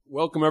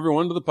Welcome,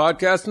 everyone, to the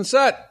podcast and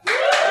set.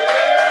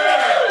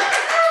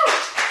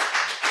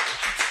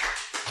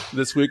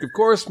 This week, of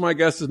course, my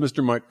guest is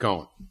Mr. Mike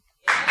Cohen.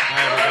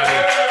 Hi,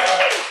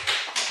 everybody.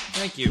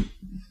 Thank you.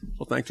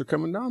 Well, thanks for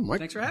coming down, Mike.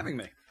 Thanks for having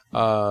me. We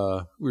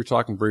were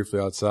talking briefly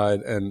outside,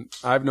 and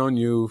I've known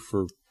you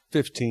for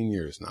 15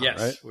 years now, Yes,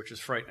 right? which is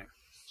frightening.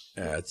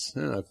 Yeah,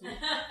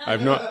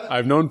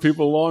 I've known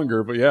people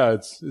longer, but yeah,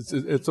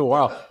 it's a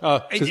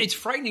while. It's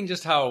frightening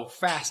just how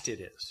fast it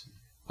is.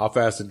 How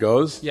fast it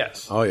goes?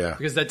 Yes. Oh yeah.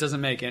 Because that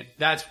doesn't make any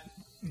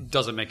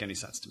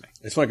sense to me.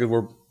 It's funny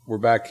because we're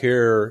back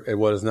here at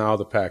what is now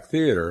the Pack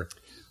Theater,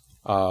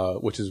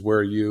 which is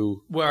where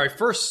I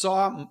first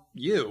saw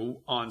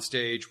you on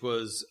stage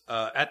was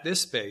at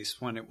this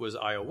space when it was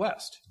IO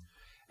West.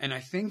 And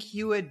I think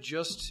you had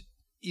just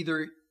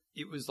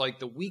it was like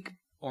the week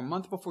or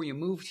month before you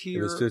moved here.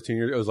 It was 15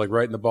 years. It was like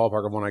right in the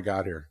ballpark of when I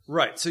got here.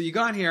 Right. So you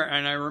got here,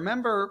 and I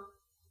remember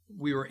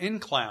we were in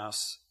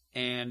class,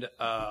 and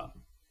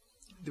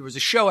there was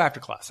a show after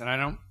class, and I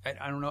don't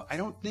know. I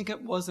don't think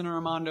it was in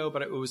Armando,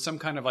 but it was some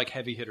kind of like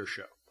heavy hitter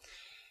show.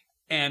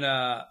 And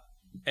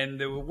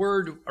the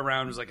word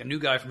around was like a new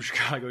guy from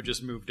Chicago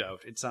just moved out.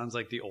 It sounds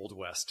like the Old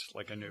West,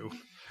 like a new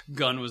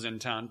gun was in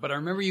town. But I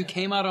remember you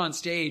came out on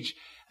stage,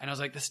 and I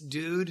was like, this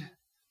dude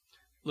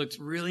looked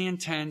really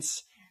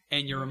intense,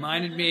 and you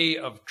reminded me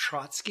of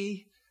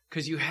Trotsky.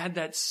 Because you had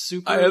that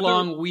super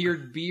long,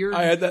 weird beard.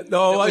 I had that.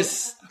 No, it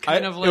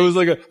was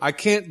like I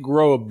can't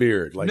grow a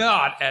beard. Like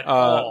not at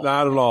all.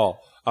 Not at all.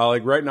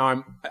 Like right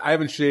now, I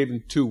haven't shaved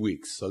in 2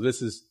 weeks, so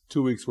this is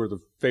 2 weeks worth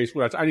of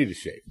facial. I need to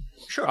shave.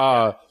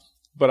 Sure.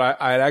 But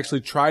I had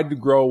actually tried to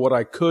grow what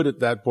I could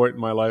at that point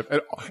in my life.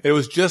 It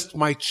was just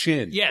my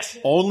chin. Yes.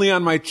 Only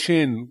on my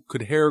chin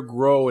could hair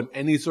grow in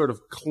any sort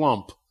of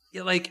clump.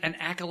 You're like an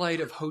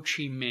acolyte of Ho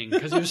Chi Minh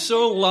because it was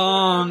so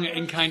long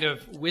and kind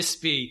of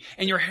wispy,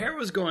 and your hair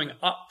was going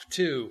up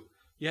too.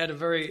 You had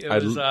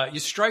you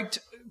striked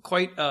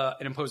quite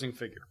an imposing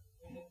figure.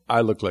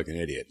 I looked like an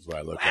idiot. Is what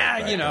I looked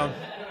like. You know,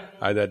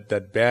 I had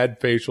that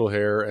bad facial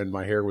hair, and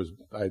my hair was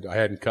I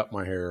hadn't cut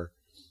my hair.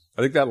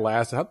 I think that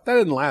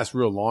didn't last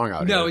real long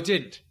out here. No, it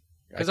didn't.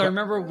 Because I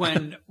remember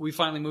when we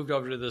finally moved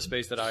over to the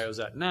space that IO's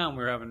at now, and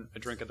we were having a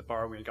drink at the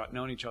bar, and we got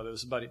known each other.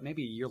 This was about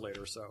maybe a year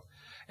later or so.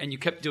 And you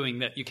kept doing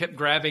that. You kept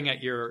grabbing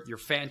at your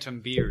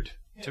phantom beard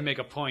to make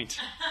a point,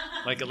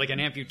 like an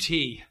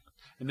amputee,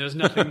 and there's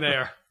nothing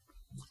there.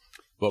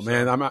 Well,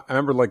 man, I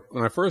remember like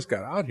when I first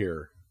got out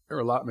here, there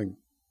were a lot. I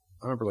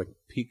remember like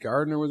Pete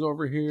Gardner was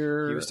over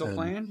here. He was still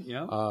playing,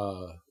 yeah.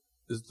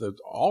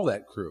 All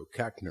that crew,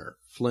 Keckner,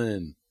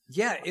 Flynn.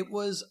 Yeah, it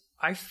was.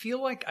 I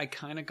feel like I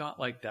kind of got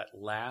like that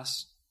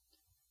last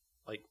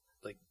like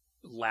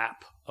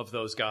lap of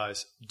those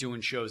guys doing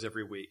shows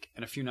every week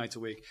and a few nights a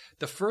week.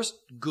 The first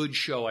good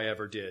show I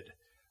ever did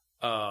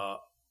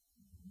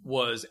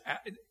was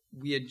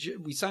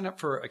we signed up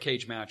for a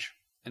cage match,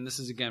 and this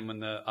is again when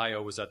the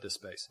IO was at this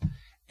space,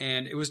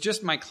 and it was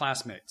just my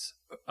classmates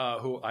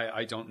who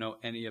I don't know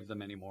any of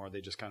them anymore. They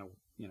just kind of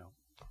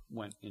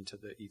went into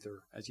the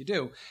ether as you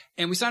do,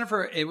 and we signed up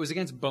for it was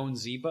against Bone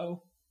Zebo.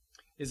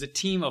 Is a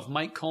team of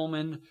Mike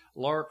Coleman,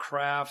 Laura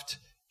Kraft,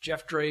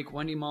 Jeff Drake,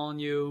 Wendy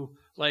Molyneux,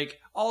 like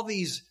all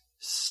these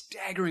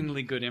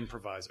staggeringly good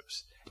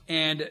improvisers.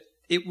 And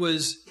it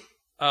was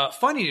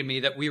funny to me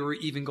that we were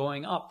even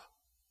going up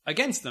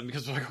against them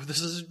because we're like, oh,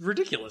 this is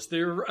ridiculous.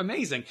 They're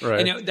amazing.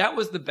 Right. And that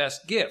was the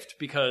best gift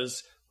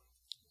because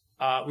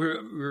we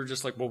were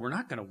just like, well, we're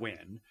not going to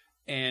win.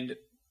 And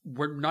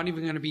we're not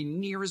even going to be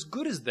near as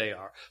good as they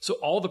are. So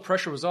all the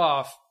pressure was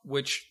off,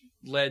 which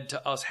led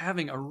to us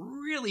having a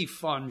really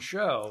fun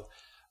show.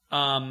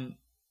 And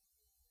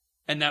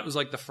that was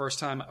like the first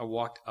time I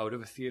walked out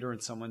of a theater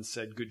and someone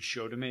said good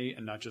show to me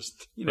and not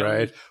just,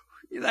 right.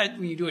 That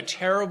when you do a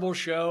terrible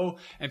show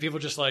and people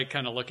just like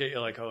kind of look at you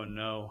like, oh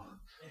no,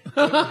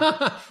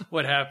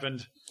 what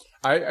happened?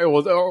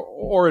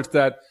 Or it's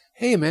that,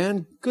 hey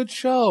man, good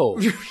show.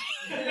 You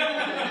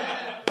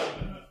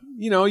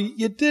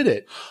did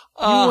it.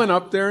 You went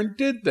up there and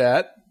did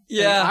that.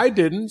 Yeah. I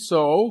didn't,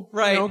 so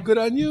right. Good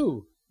on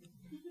you.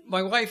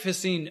 My wife has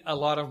seen a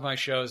lot of my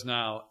shows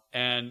now,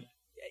 and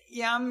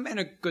yeah, I'm in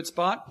a good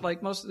spot.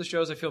 Like most of the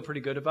shows I feel pretty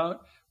good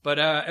about, but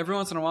every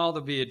once in a while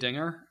there'll be a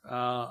dinger.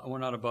 We're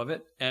not above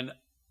it. And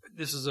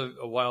this is a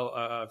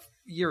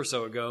year or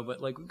so ago,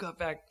 but like we got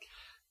back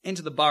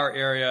into the bar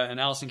area and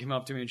Allison came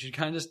up to me and she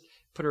kind of just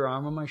put her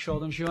arm on my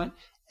shoulder and she went,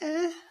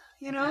 we're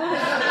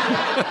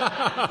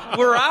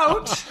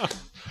out.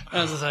 And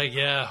I was just like,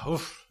 yeah.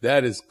 Oof.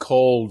 That is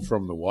cold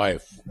from the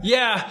wife.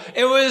 Yeah,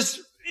 it was,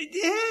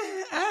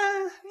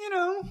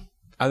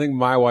 I think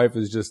my wife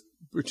is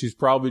she's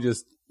probably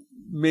just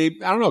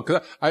maybe, I don't know,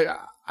 because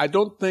I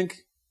don't think,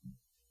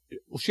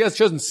 well, she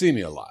doesn't see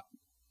me a lot,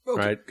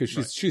 okay. Right?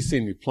 Because she's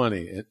seen me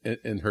plenty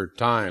in her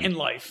time. In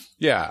life.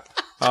 Yeah.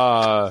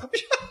 Well,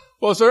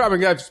 so, I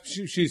mean,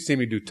 she's seen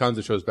me do tons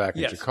of shows back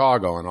in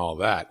Chicago and all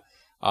that.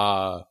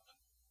 I've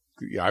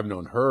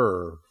known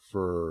her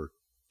for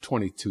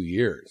 22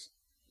 years.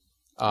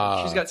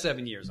 She's got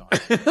 7 years on.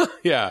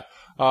 Yeah.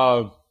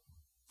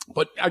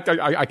 But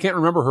I can't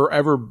remember her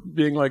ever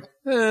being like,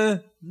 eh.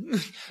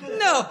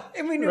 No,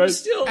 I mean, it Right? was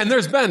still. And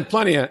there's been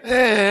plenty of,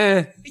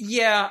 eh.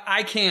 Yeah,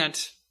 I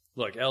can't.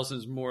 Look,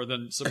 Allison's more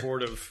than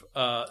supportive.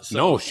 So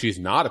No, she's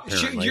not,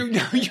 apparently.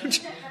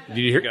 Did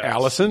you hear Guys.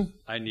 Allison?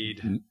 I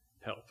need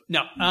help.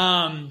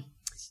 No,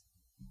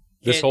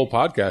 This whole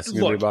podcast is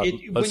going to look,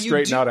 be about, let's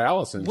straighten out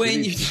Allison.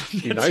 When you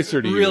be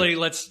nicer to you. really,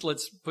 let's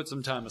put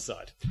some time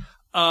aside.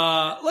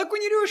 Look,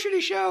 when you do a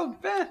shitty show,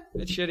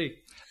 it's shitty.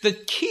 The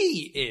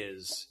key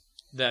is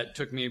that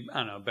took me, I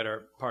don't know, a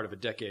better part of a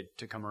decade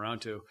to come around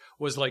to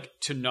was like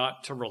to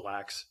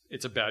relax.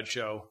 It's a bad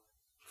show.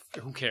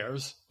 Who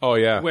cares? Oh,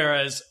 yeah.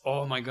 Whereas,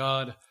 oh my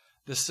God,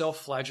 the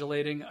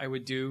self-flagellating I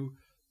would do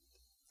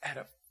at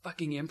a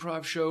fucking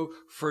improv show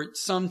for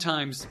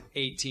sometimes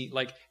 18,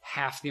 like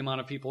half the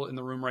amount of people in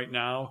the room right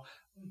now,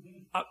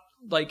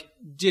 like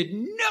did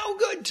no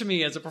good to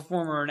me as a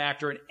performer or an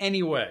actor in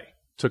any way.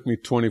 Took me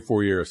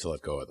 24 years to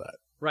let go of that.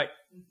 Right.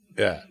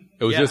 Yeah.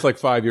 It was just like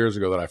 5 years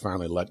ago that I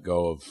finally let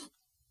go of,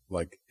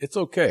 like, it's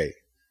okay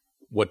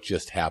what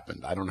just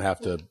happened. I don't have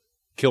to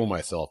kill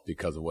myself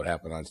because of what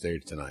happened on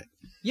stage tonight.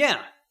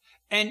 Yeah.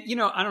 And, you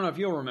know, I don't know if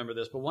you'll remember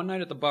this, but one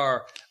night at the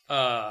bar,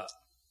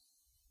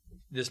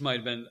 this might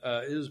have been,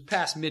 it was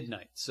past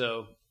midnight,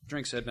 so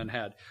drinks had been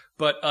had.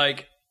 But,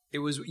 like, it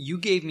was, you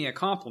gave me a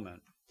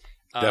compliment.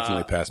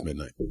 Definitely past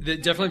midnight.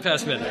 Definitely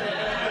past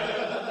midnight.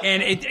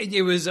 And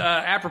it was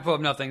apropos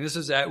of nothing. This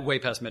is at way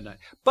past midnight.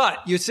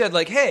 But you said,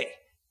 like, hey,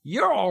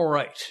 you're all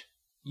right.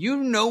 You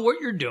know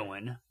what you're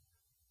doing,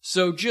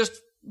 so just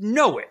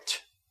know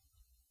it.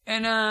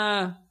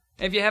 And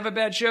if you have a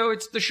bad show,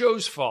 it's the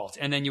show's fault.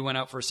 And then you went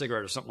out for a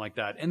cigarette or something like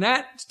that. And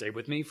that stayed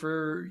with me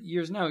for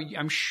years now.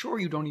 I'm sure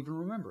you don't even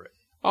remember it.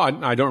 Oh,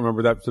 I don't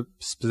remember that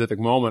specific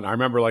moment. I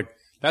remember, like,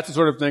 that's the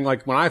sort of thing,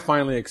 like, when I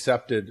finally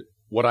accepted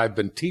what I've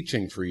been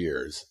teaching for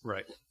years.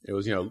 Right. It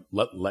was, you know,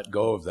 let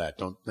go of that.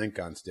 Don't think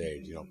on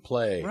stage. You know,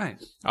 play. Right.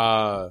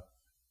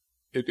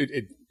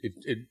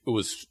 It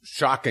was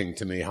shocking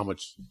to me how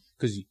much,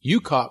 because you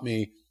caught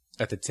me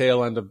at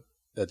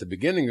the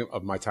beginning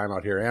of my time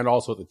out here, and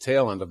also at the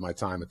tail end of my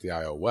time at the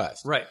IO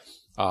West. Right.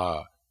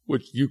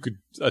 Which you could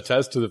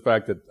attest to the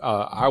fact that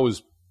I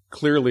was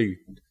clearly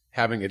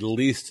having at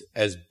least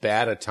as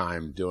bad a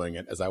time doing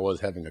it as I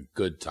was having a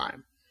good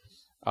time.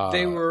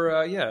 They were,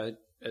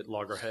 at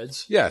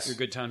loggerheads. Yes. Your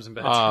good times and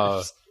bad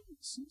times.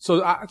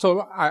 So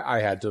I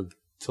had to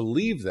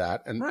leave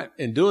that, and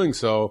in doing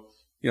so,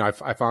 you know,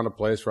 I found a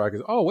place where I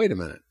could. Oh, wait a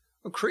minute!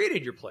 Well,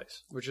 created your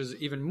place, which is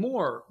even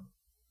more.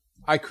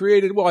 I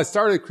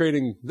started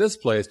creating this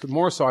place, but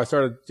more so, I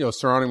started, you know,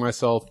 surrounding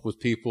myself with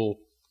people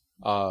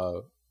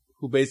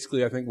who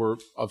basically I think were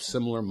of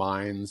similar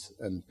minds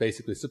and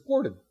basically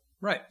supported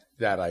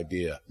that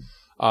idea.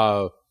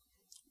 Where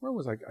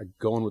was I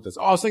going with this?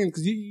 Oh, I was thinking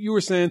because you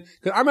were saying,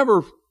 because I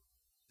remember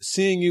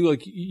seeing you,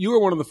 like, you were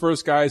one of the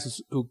first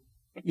guys who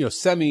you know,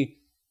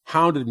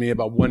 semi-hounded me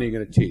about when are you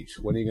going to teach?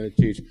 When are you going to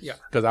teach? Yeah.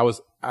 Because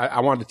I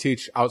wanted to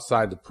teach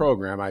outside the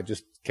program. I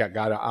just got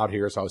out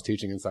here, so I was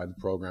teaching inside the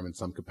program in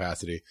some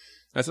capacity.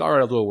 I said, all right,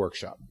 I'll do a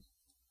workshop.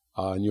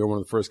 And you were one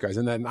of the first guys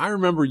in that. And I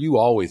remember you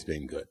always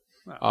being good.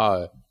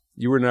 Wow.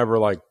 You were never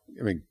like,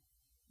 I mean,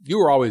 you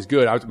were always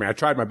good. I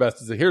tried my best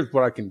to say, here's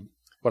what I can,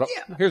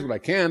 here's what I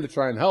can to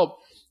try and help.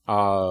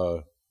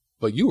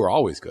 But you were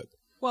always good.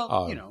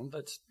 Well, you know,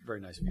 that's very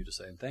nice of you to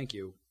say, and thank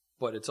you.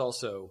 But it's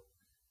also,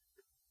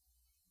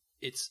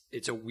 it's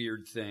a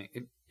weird thing.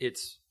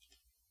 It's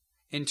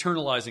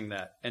internalizing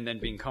that and then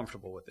being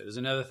comfortable with it is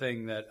another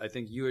thing that I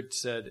think you had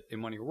said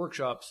in one of your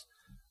workshops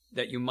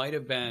that you might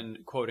have been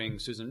quoting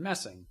Susan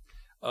Messing.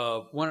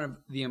 One of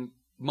the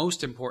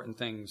most important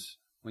things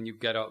when you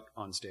get out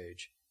on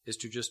stage is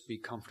to just be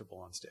comfortable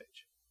on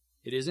stage.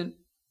 It isn't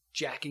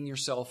jacking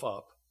yourself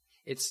up.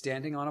 It's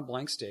standing on a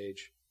blank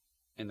stage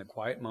in the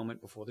quiet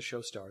moment before the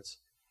show starts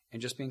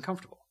and just being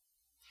comfortable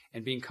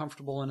and being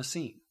comfortable in a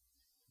scene.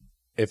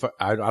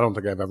 I don't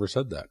think I've ever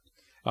said that.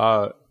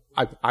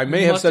 I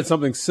may have said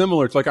something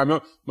similar to, like,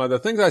 the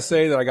things I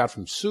say that I got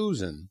from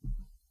Susan,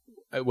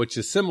 which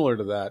is similar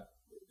to that.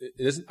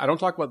 I don't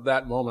talk about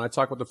that moment. I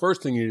talk about the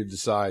first thing you need to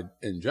decide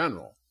in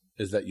general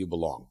is that you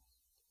belong.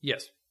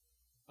 Yes.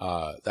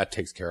 That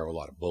takes care of a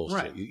lot of bullshit.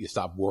 Right. You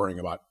stop worrying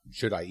about,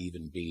 should I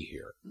even be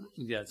here?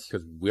 Yes.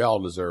 Because we all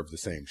deserve the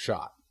same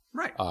shot.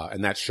 Right.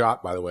 And that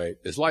shot, by the way,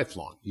 is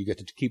lifelong. You get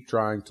to keep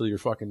trying till you're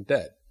fucking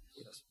dead.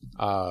 Yes.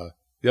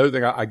 The other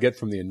thing I get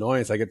from the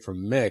annoyance I get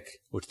from Mick,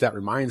 which that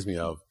reminds me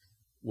of,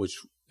 which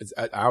is,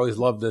 I always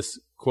love this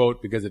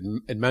quote because it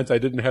meant I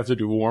didn't have to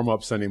do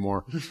warm-ups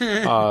anymore.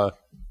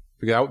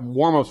 Because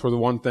warm-ups were the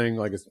one thing,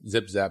 like a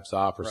zip zap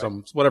zop or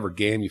some whatever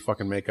game you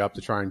fucking make up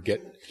to try and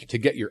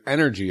get your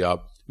energy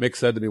up. Mick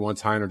said to me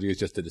once, high energy is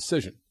just a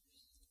decision.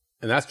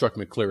 And that struck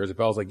me clear as a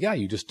bell. I was like, yeah,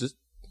 you just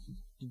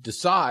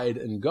decide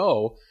and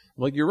go.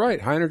 I'm like, you're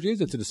right. High energy is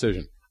just a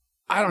decision.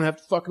 I don't have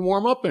to fucking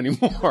warm up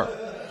anymore.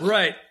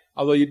 Right.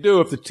 Although you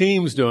do, if the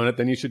team's doing it,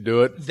 then you should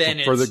do it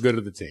for the good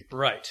of the team.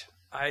 Right.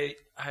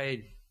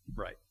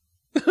 Right.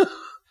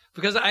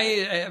 Because I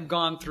have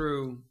gone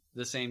through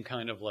the same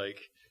kind of like,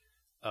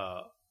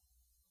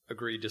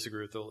 agree,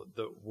 disagree with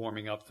the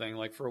warming up thing.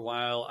 Like for a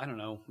while, I don't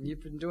know, when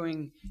you've been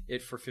doing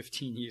it for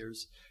 15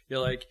 years, you're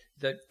like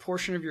that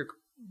portion of your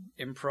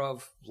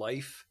improv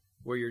life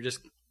where you're just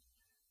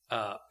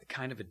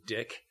kind of a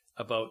dick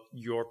about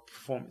your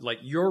perform. Like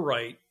you're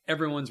right,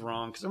 everyone's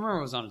wrong. Because I remember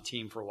I was on a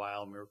team for a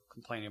while and we were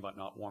complaining about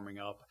not warming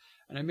up.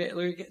 And I made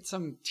like,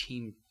 some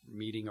team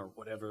meeting or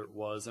whatever it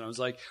was, and I was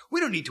like,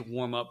 "We don't need to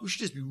warm up. We should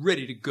just be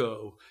ready to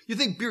go." You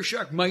think Beer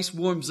Shark Mice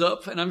warms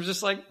up? And I'm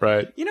just like,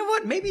 right. You know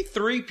what? Maybe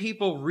 3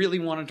 people really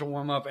wanted to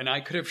warm up, and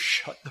I could have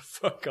shut the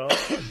fuck up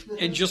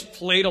and just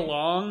played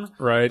along.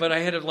 Right. But I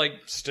had to like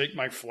stake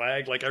my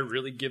flag. Like I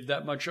really give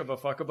that much of a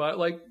fuck about it.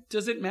 Like,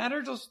 does it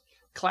matter? Just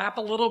clap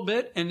a little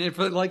bit, and if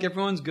like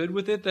everyone's good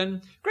with it,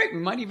 then great. We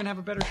might even have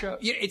a better show.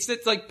 Yeah, it's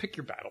like pick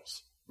your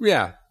battles.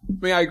 Yeah,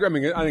 I mean, I agree. I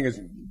mean, I think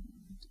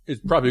it's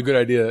probably a good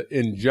idea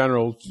in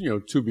general,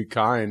 to be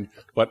kind.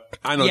 But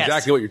I know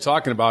exactly what you're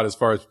talking about as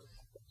far as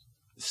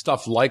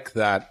stuff like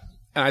that.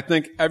 And I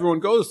think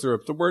everyone goes through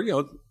it. The word,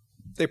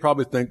 they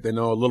probably think they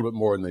know a little bit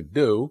more than they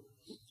do,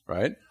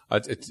 right?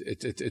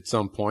 It's at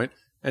some point.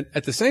 And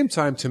at the same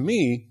time, to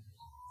me,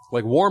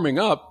 like warming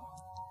up.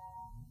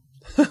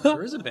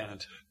 There is a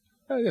band.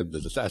 Yeah,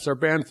 that's our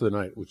band for the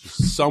night, which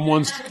is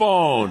someone's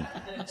phone.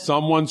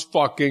 Someone's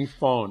fucking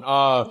phone.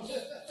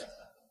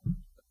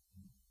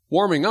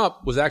 Warming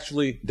up was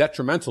actually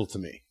detrimental to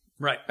me,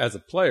 right, as a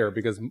player,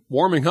 because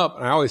warming up,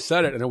 and I always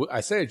said it, and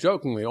I say it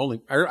jokingly.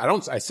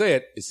 I say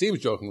it. It seems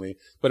jokingly,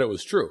 but it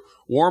was true.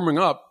 Warming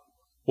up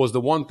was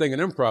the one thing in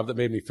improv that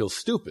made me feel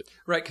stupid.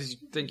 Right, because you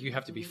think you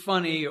have to be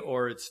funny,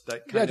 or it's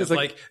that kind of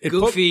like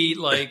goofy,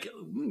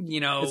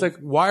 It's like,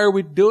 why are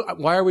we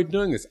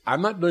doing this?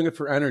 I'm not doing it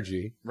for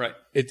energy. Right.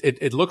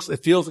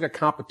 It feels like a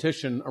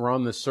competition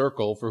around this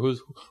circle for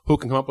who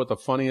can come up with the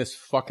funniest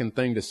fucking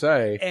thing to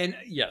say. And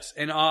yes,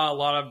 and a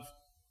lot of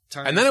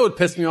times. And then it would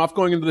piss me off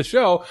going into the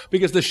show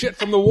because the shit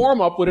from the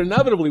warm up would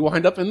inevitably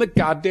wind up in the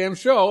goddamn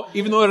show,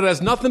 even though it has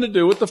nothing to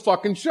do with the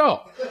fucking show.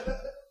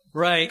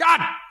 Right.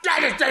 God.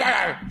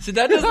 So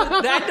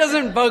that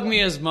doesn't bug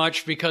me as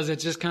much because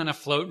it's just kind of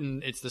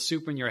floating. It's the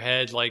soup in your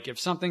head. Like if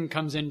something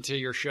comes into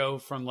your show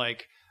from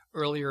like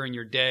earlier in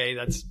your day,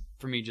 that's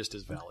for me just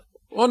as valid.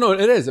 Well, no,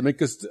 it is. I mean,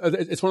 because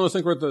it's one of those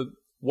things where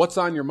what's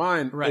on your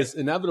mind right. is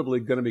inevitably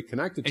going to be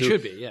connected to. It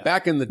should be, yeah.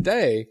 Back in the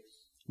day,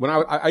 when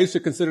I used to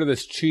consider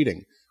this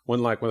cheating.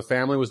 When the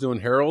family was doing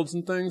heralds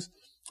and things,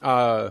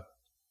 I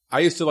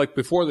used to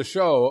before the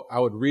show, I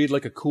would read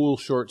like a cool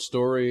short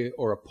story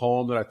or a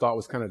poem that I thought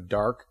was kind of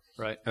dark.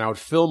 Right. And I would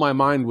fill my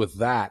mind with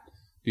that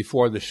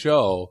before the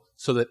show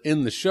so that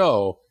in the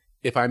show,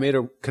 if I made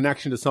a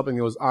connection to something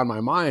that was on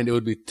my mind, it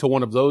would be to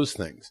one of those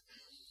things.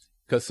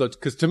 Cause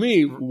to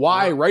me,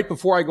 why right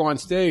before I go on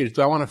stage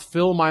do I want to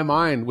fill my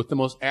mind with the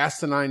most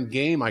asinine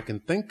game I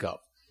can think of?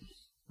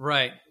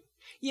 Right.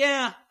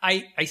 Yeah,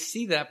 I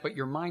see that, but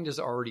your mind is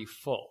already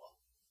full.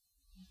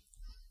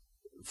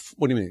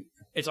 What do you mean?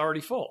 It's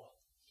already full.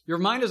 Your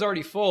mind is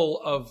already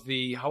full of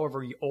the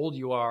however old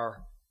you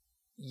are,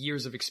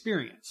 years of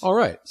experience. All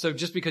right. So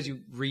just because you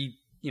read,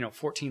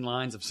 14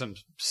 lines of some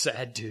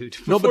sad dude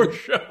before a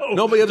show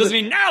doesn't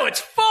mean now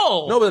it's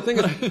full. No, but the thing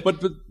is,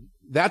 but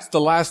that's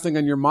the last thing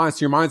on your mind.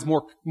 So your mind's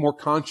more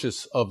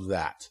conscious of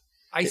that.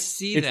 I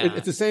see that.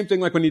 It's the same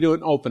thing like when you do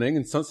an opening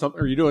and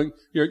or you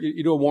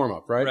do a warm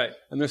up, right? Right.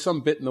 And there's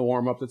some bit in the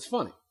warm up that's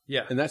funny.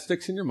 Yeah. And that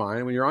sticks in your mind.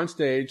 And when you're on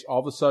stage, all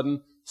of a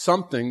sudden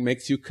something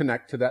makes you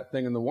connect to that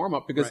thing in the warm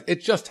up because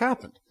it just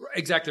happened.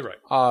 Exactly right.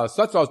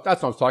 So that's what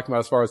I was talking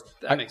about as far as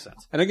that makes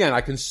sense. And again, I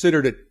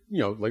considered it,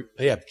 like,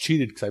 hey, I've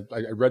cheated because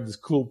I read this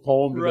cool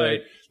poem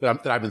today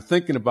that I've been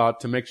thinking about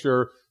to make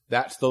sure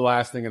that's the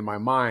last thing in my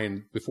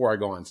mind before I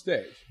go on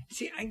stage.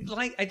 See, I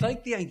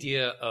like the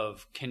idea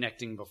of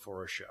connecting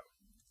before a show.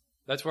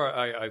 That's where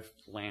I've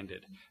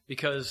landed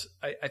because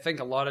I think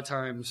a lot of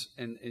times,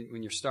 and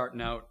when you're starting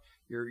out,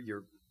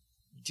 you're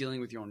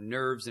dealing with your own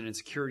nerves and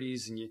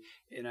insecurities, and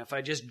if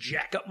I just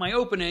jack up my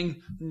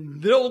opening,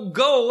 they'll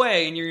go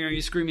away, and you're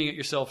screaming at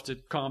yourself to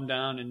calm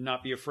down and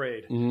not be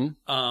afraid.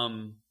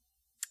 Mm-hmm.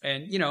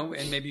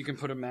 And maybe you can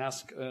put a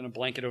mask and a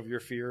blanket over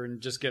your fear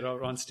and just get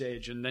out on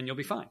stage, and then you'll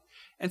be fine.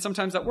 And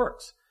sometimes that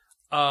works.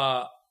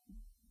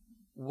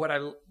 What I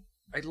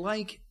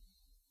like.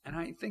 And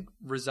I think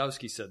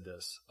Rosowski said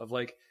this of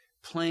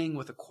playing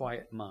with a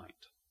quiet mind.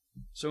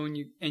 So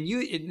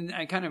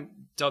it kind of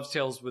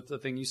dovetails with the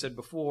thing you said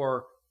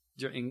before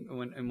in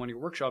one of your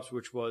workshops,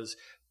 which was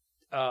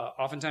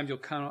oftentimes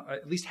you'll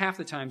at least half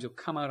the times you'll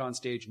come out on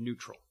stage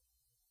neutral.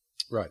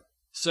 Right.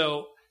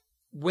 So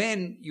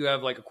when you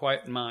have a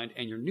quiet mind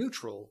and you're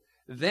neutral,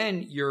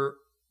 then your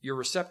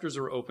receptors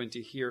are open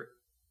to hear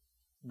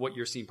what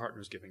your scene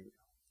partner is giving you.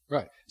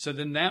 Right. So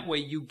then that way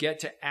you get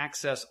to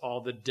access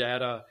all the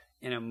data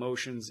and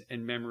emotions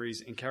and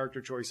memories and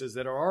character choices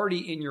that are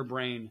already in your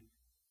brain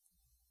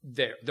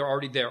there. They're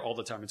already there all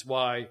the time. It's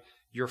why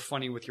you're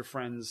funny with your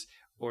friends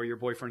or your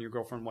boyfriend, your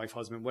girlfriend, wife,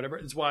 husband, whatever.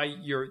 It's why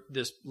you're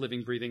this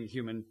living, breathing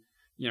human,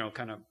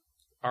 kind of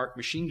art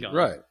machine gun.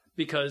 Right.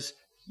 Because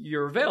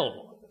you're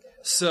available.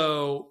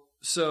 So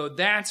So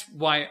that's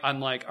why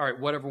I'm like, all right,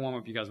 whatever warm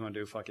up you guys want to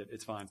do, fuck it,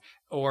 it's fine.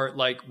 Or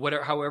like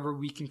whatever, however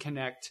we can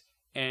connect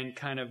and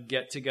kind of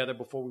get together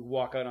before we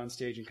walk out on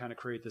stage and kind of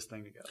create this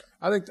thing together.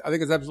 I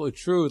think it's absolutely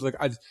true. It's like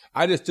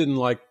I just didn't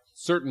like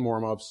certain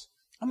warm ups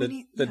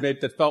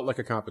that felt like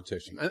a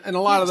competition, and a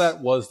lot of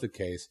that was the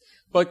case.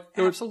 But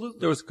Absolutely,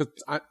 there was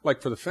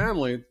like for the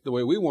family, the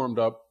way we warmed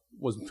up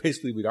was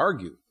basically we'd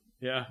argue.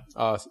 Yeah.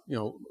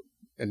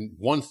 And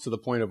once to the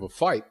point of a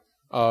fight.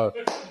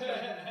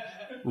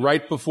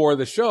 Right before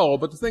the show,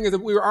 but the thing is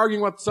that we were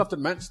arguing about stuff that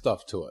meant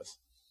stuff to us,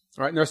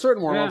 right? And there are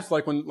certain warm-ups,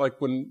 like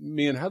when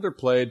me and Heather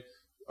played,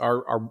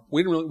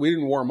 we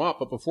didn't warm up,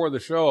 but before the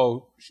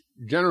show,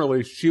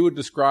 generally she would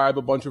describe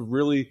a bunch of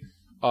really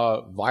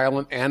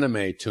violent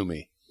anime to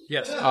me.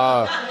 Yes.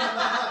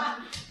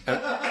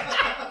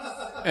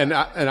 And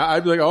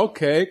I'd be like,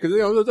 okay,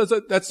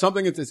 because that's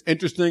something that's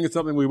interesting. It's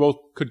something we both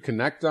could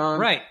connect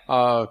on, right?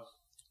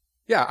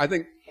 Yeah, I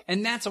think,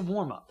 and that's a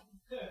warm-up.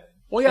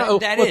 Well, yeah,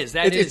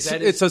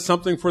 it's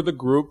something for the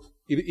group,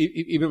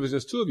 even if it's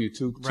just two of you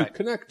to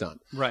connect on.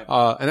 Right.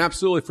 And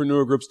absolutely for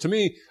newer groups, to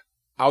me,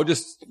 I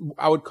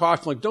would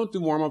caution, like, don't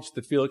do warm-ups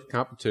that feel like a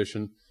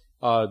competition.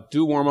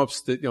 Do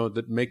warm-ups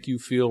that make you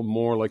feel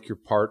more like you're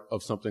part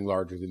of something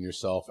larger than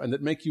yourself and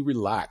that make you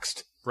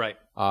relaxed. Right.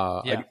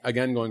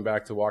 Again, going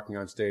back to walking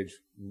on stage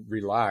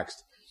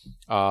relaxed.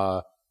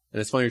 And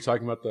it's funny you're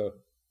talking about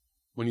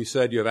when you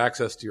said you have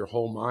access to your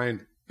whole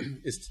mind.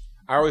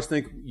 I always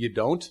think you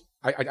don't.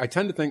 I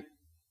tend to think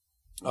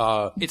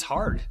it's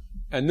hard,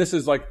 and this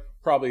is like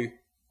probably.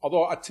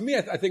 Although to me,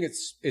 I think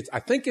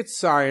it's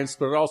science,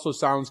 but it also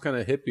sounds kind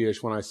of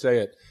hippie-ish when I say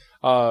it.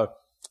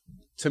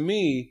 To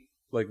me,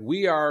 like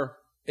we are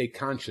a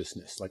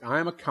consciousness. Like I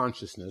am a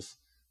consciousness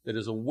that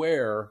is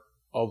aware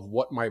of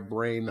what my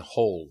brain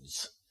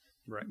holds.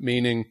 Right.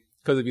 Meaning,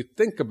 because if you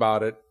think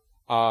about it,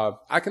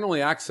 I can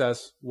only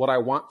access what I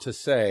want to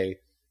say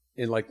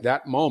in like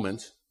that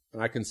moment,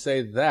 and I can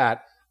say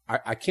that.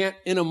 I can't,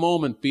 in a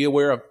moment, be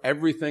aware of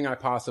everything I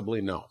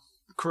possibly know.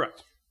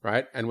 Correct.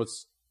 Right? And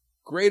what's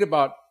great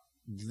about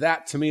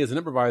that to me as an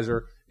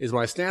improviser is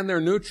when I stand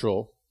there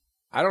neutral,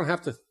 I don't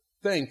have to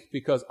think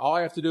because all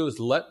I have to do is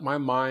let my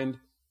mind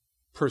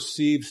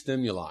perceive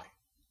stimuli.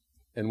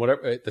 And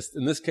whatever,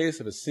 in this case,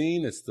 if a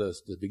scene, it's the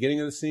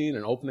beginning of the scene,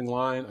 an opening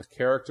line, a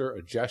character,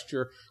 a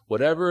gesture,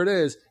 whatever it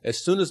is, as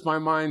soon as my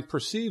mind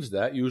perceives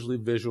that, usually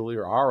visually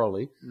or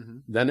orally,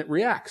 then it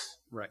reacts.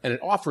 Right. And it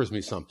offers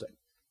me something.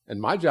 And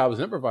my job as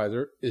an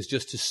improviser is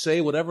just to say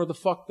whatever the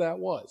fuck that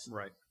was.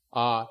 Right.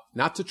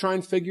 Not to try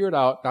and figure it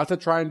out, not to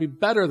try and be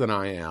better than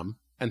I am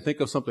and think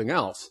of something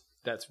else.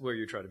 That's where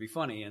you try to be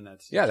funny, and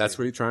that's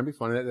where you try and be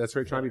funny. That's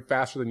where you try and be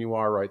faster than you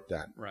are right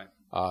then. Right.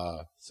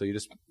 So you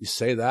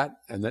say that,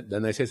 and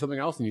then they say something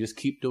else, and you just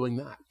keep doing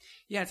that.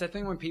 Yeah, it's that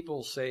thing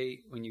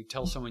when you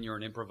tell someone you're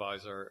an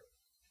improviser,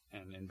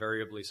 and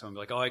invariably someone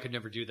will be like, "Oh, I could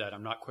never do that.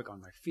 I'm not quick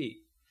on my feet,"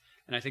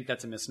 and I think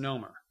that's a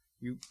misnomer.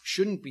 You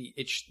shouldn't be.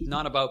 It's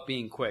not about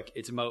being quick.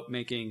 It's about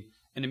making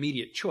an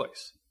immediate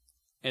choice.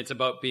 It's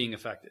about being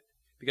effective.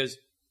 Because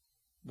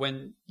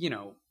when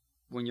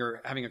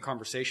you're having a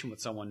conversation with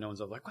someone, no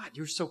one's like, "God,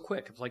 you're so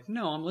quick." It's like,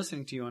 no, I'm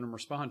listening to you and I'm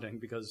responding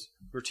because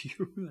we're two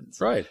humans.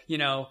 Right.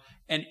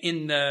 And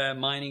in the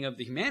mining of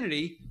the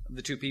humanity of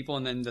the two people,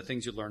 and then the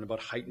things you learn about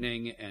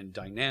heightening and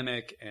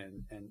dynamic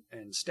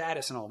and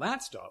status and all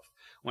that stuff,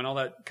 when all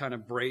that kind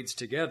of braids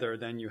together,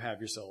 then you have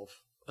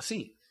yourself a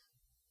scene.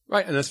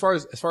 Right, and as far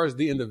as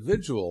the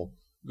individual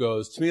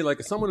goes, to me,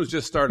 like if someone who's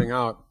just starting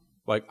out,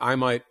 like I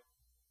might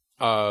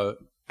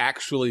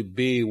actually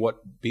be what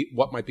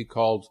might be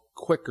called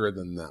quicker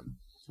than them.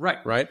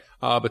 Right. Right.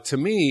 But to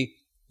me,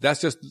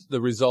 that's just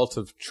the result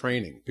of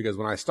training. Because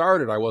when I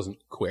started, I wasn't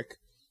quick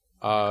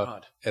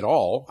at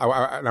all.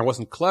 I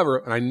wasn't clever,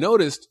 and I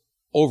noticed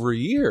over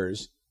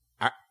years.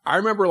 I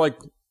remember like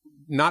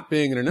not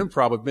being in an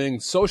improv, but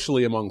being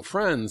socially among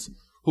friends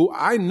who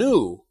I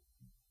knew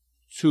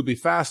to be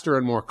faster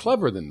and more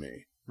clever than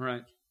me.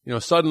 Right.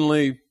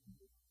 Suddenly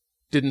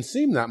didn't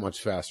seem that much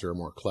faster or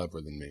more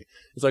clever than me.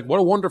 It's like, what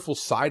a wonderful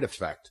side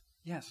effect.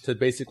 Yes. To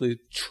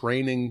basically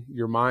training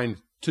your mind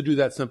to do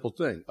that simple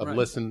thing of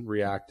listen,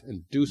 react,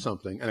 and do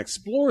something and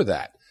explore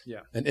that.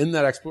 Yeah. And in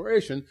that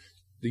exploration,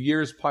 the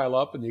years pile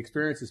up and the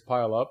experiences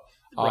pile up.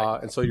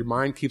 Right. And so your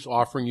mind keeps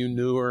offering you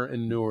newer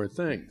and newer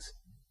things.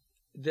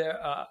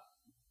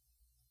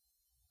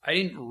 I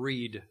didn't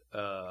read.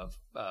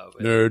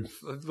 Nerd.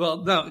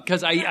 Well, no,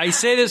 because I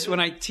say this when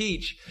I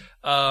teach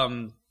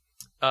the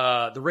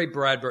Ray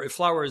Bradbury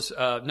Flowers,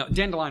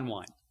 Dandelion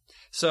Wine.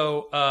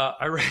 So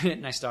I read it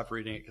and I stopped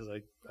reading it because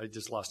I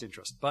just lost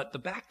interest. But the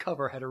back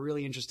cover had a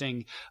really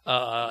interesting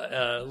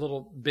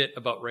little bit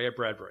about Ray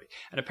Bradbury.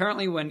 And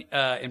apparently, when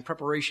in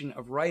preparation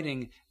of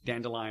writing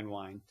Dandelion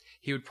Wine,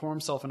 he would pour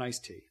himself an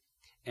iced tea.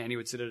 And he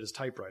would sit at his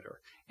typewriter,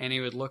 and he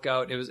would look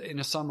out. It was in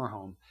a summer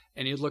home,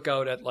 and he'd look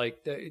out at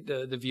like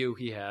the view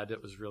he had.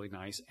 That was really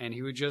nice, and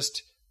he would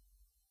just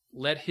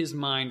let his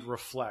mind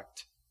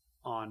reflect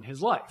on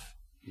his life.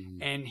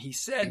 And he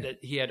said that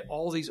he had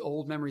all these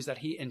old memories that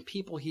and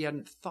people he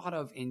hadn't thought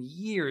of in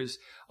years.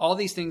 All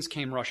these things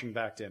came rushing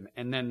back to him.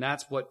 And then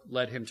that's what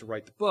led him to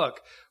write the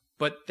book.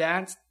 But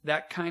that's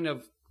that kind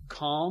of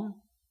calm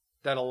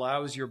that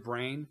allows your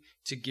brain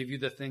to give you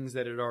the things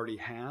that it already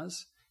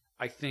has,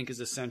 I think is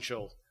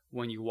essential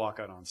when you walk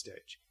out on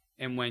stage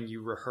and when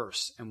you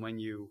rehearse and when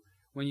you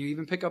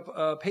even pick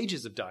up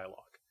pages of dialogue,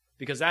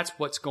 because that's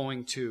what's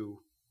going to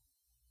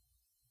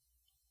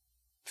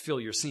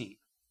fill your scene,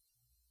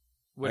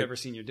 whatever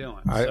scene you're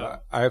doing. I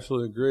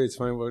absolutely agree. It's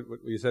funny what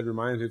you said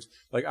reminds me. It's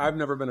like I've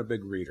never been a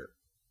big reader,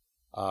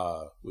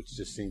 which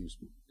just seems,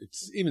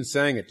 it's even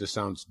saying it just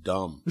sounds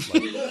dumb.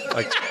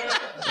 Like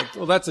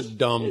well, that's a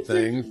dumb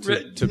thing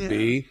to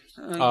be.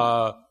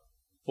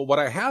 But what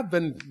I have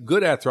been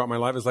good at throughout my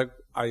life is like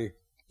I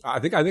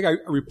think I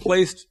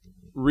replaced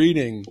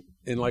reading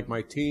in like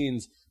my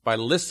teens by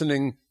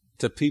listening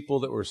to people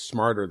that were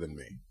smarter than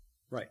me.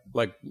 Right.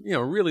 Like,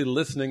 really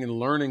listening and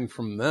learning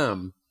from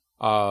them,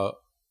 but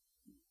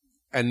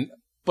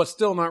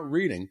still not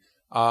reading.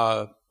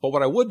 But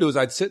what I would do is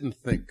I'd sit and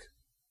think.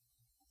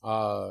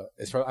 I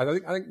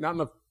think not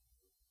enough.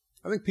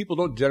 I think people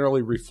don't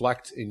generally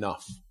reflect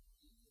enough.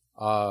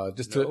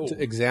 To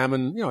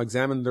examine,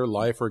 examine their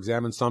life or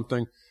examine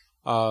something.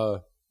 I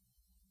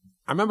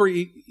remember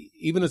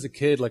even as a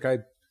kid, like I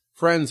had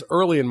friends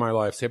early in my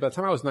life, say by the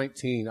time I was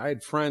 19, I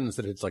had friends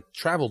that had like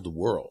traveled the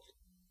world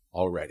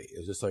already. It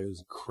was just like, it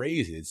was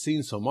crazy. They'd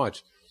seen so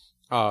much.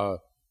 And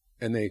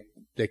they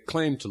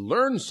claimed to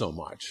learn so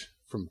much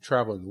from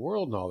traveling the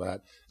world and all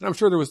that. And I'm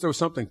sure there was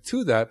something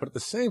to that, but at the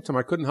same time,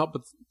 I couldn't help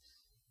but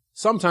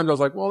sometimes I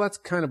was like, well, that's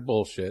kind of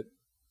bullshit.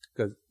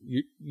 Because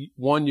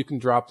you can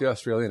drop the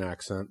Australian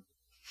accent.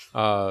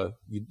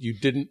 You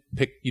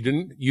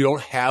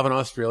don't have an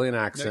Australian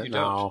accent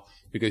now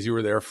because you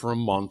were there for a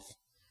month.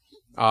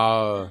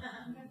 But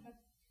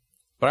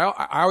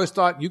I always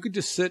thought you could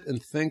just sit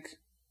and think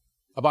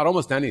about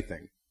almost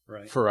anything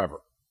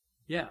forever.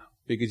 Yeah.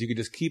 Because you could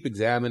just keep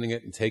examining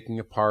it and taking it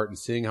apart and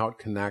seeing how it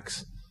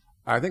connects.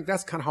 I think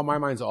that's kind of how my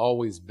mind's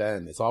always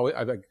been. It's always,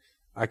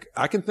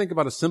 I can think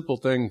about a simple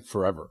thing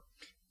forever.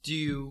 Do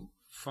you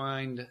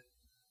find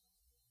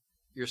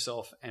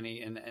yourself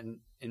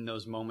in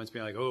those moments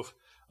being like, oh,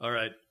 all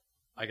right,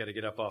 I got to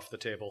get up off the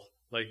table,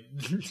 like,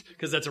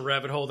 because that's a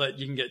rabbit hole that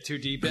you can get too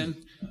deep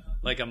in,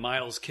 like a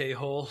Miles K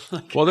hole.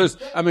 Well,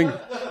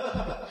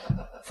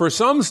 for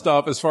some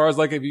stuff, as far as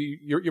like if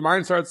your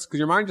mind starts, because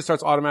your mind just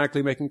starts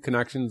automatically making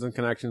connections and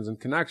connections and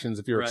connections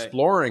if you're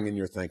exploring in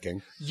your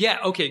thinking. Yeah.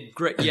 Okay.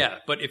 Great. Yeah.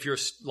 But if you're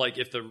like,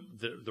 if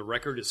the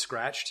record is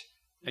scratched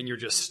and you're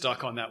just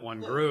stuck on that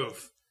one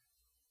groove,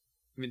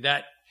 I mean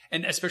that.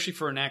 And especially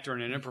for an actor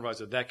and an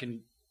improviser, that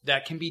can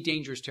be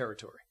dangerous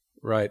territory.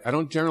 Right. I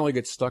don't generally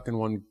get stuck in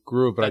one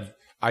groove, but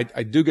I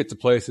do get to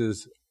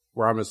places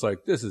where I'm just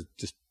like, this is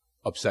just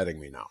upsetting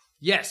me now.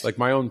 Yes. Like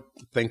my own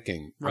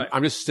thinking. Right.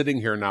 I'm just sitting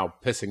here now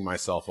pissing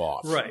myself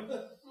off. Right.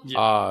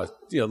 Yeah.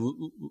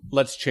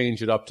 Let's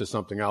change it up to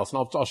something else.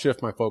 And I'll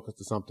shift my focus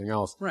to something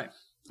else. Right.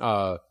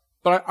 But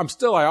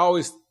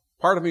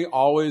part of me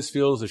always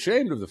feels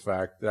ashamed of the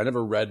fact that I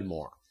never read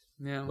more.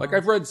 Yeah. Well, like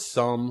I've read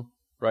some,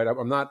 right?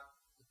 I'm not,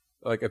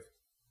 like if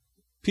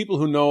people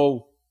who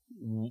know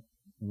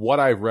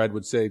what I've read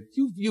would say,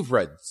 you've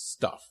read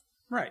stuff.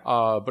 Right.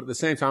 But at the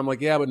same time, I'm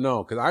like, yeah, but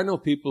no, because I know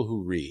people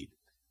who read.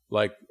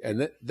 Like,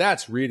 and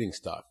that's reading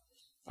stuff.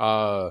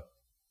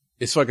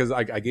 It's like, cause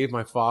I gave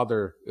my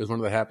father, it was one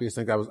of the happiest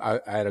things. I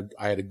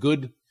had a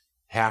good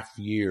half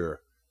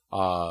year,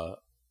 a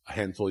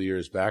handful of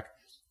years back,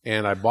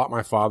 and I bought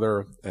my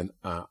father an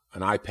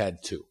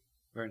iPad 2.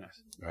 Very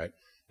nice. Right.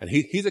 And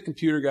he's a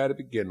computer guy to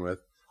begin with.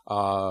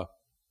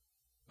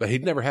 But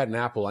he'd never had an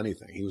Apple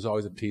anything. He was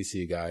always a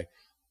PC guy.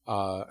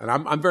 And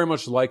I'm very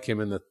much like him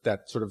in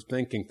that sort of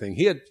thinking thing.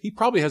 He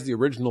probably has the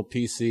original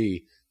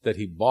PC that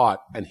he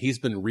bought, and he's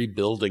been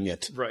rebuilding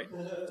it. Right.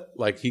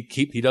 Like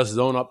he does his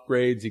own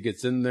upgrades. He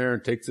gets in there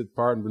and takes it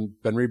apart and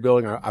been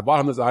rebuilding. I bought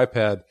him this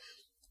iPad,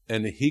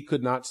 and he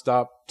could not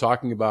stop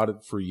talking about it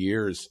for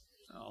years.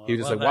 He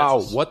was just like,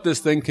 wow, what this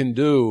thing can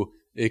do.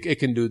 It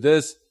can do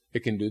this.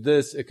 It can do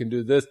this. It can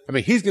do this. I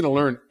mean, he's going to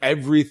learn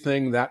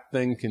everything that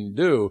thing can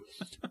do.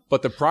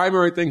 But the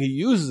primary thing he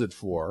uses it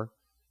for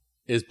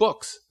is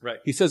books. Right.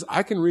 He says,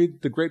 I can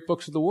read the great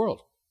books of the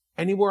world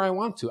anywhere I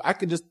want to.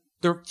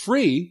 They're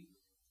free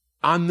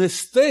on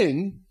this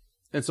thing.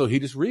 And so he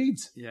just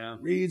reads. Yeah.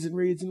 Reads and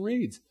reads and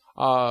reads.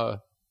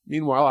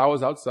 Meanwhile, I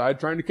was outside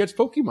trying to catch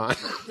Pokemon.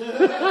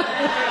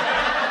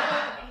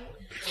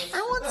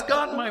 I once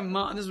got my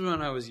mom, this was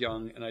when I was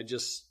young, and I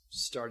just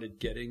started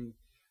giving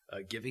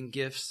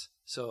gifts.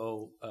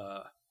 So,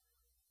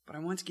 but I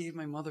once gave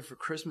my mother for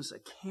Christmas a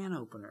can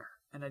opener.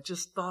 And I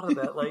just thought of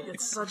that, like,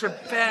 it's such a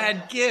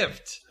bad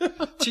gift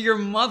to your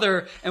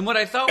mother. And what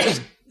I thought was,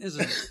 this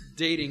is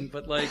dating,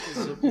 but like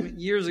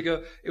years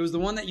ago, it was the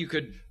one that you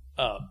could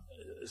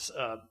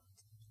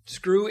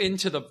screw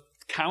into the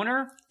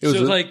counter.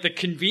 Like the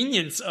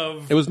convenience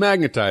of... It was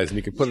magnetized, and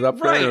you could put it up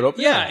there and it would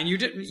open. Yeah, and you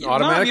didn't...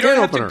 Automatic you don't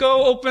can have opener. To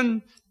go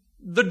open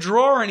the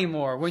drawer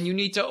anymore when you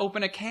need to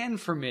open a can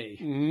for me.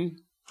 Mm-hmm.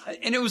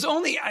 And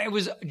I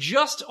was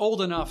just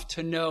old enough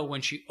to know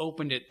when she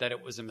opened it that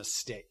it was a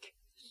mistake.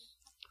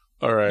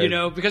 All right. You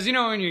know, because you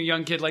know when you're a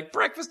young kid, like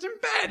breakfast in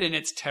bed and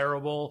it's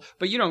terrible,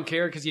 but you don't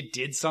care because you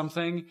did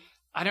something.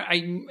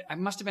 I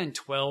must have been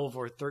 12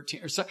 or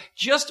 13 or so,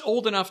 just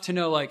old enough to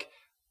know, like,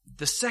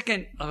 the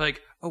second I'm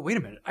like, oh, wait a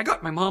minute, I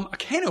got my mom a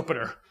can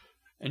opener.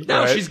 And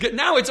now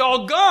now it's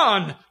all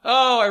gone.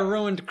 Oh, I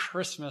ruined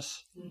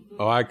Christmas.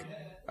 Oh,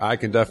 I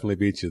can definitely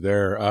beat you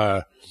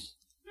there.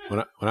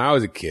 When I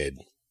was a kid,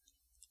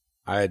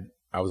 I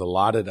was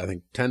allotted, I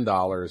think,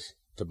 $10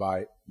 to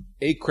buy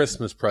a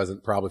Christmas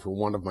present, probably for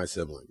one of my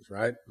siblings,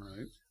 right?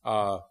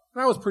 Right.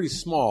 And I was pretty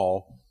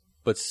small,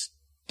 but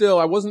still,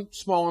 I wasn't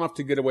small enough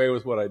to get away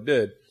with what I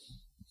did.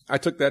 I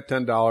took that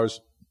 $10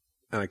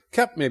 and I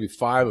kept maybe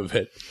 5 of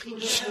it.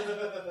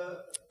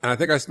 And I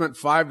think I spent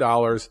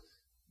 $5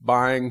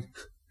 buying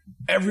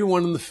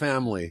everyone in the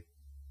family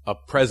a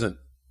present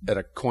at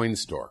a coin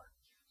store.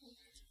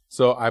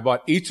 So I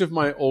bought each of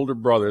my older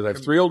brothers. I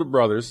have 3 older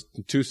brothers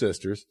and 2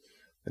 sisters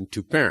and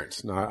 2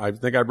 parents. Now, I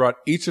think I brought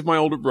each of my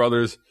older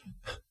brothers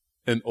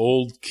an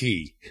old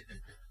key.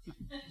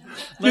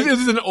 Like, this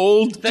is an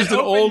old, that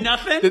opened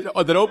nothing?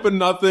 That opened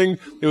nothing.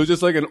 It was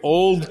just like an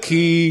old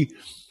key,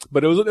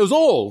 but it was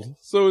old,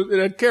 so it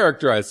had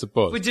character, I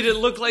suppose. But did it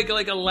look like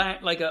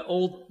a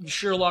old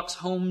Sherlock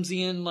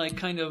Holmesian, like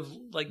kind of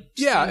like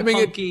yeah? I mean,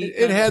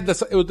 it had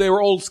this. They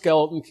were old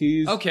skeleton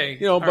keys. Okay,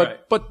 you know,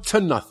 but to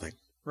nothing.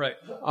 Right.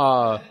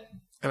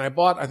 And I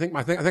bought. I think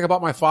I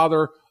bought my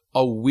father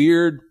a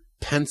weird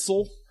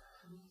pencil.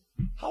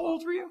 How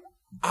old were you?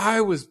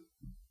 I was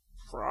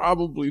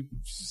probably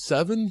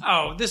 7.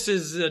 Oh, this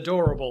is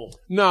adorable.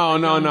 No.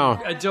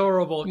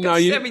 Adorable. No,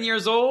 7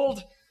 years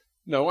old?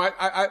 No,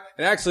 I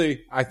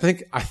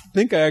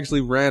think I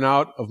actually ran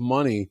out of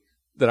money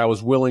that I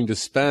was willing to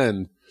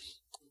spend.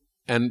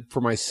 And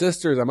for my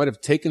sisters, I might have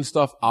taken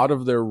stuff out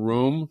of their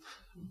room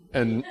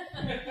and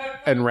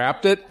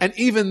wrapped it. And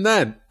even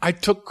then, I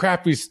took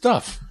crappy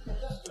stuff.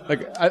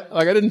 Like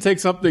I didn't take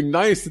something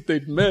nice that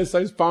they'd miss.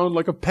 I just found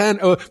like a pen.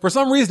 For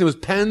some reason, it was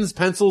pens,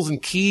 pencils,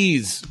 and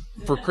keys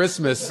for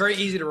Christmas. Very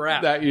easy to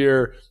wrap that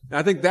year. And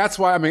I think that's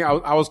why. I mean,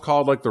 I was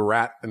called like the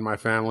rat in my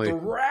family. The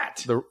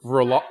rat. For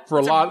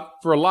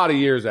a lot of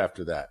years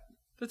after that.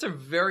 That's a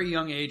very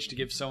young age to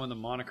give someone the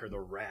moniker the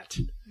rat.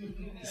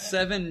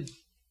 7.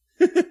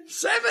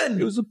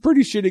 7. It was a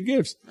pretty shitty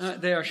gifts.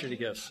 They are shitty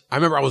gifts. I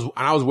remember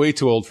I was way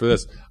too old for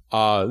this.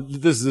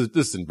 This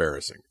is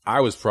embarrassing. I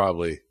was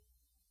probably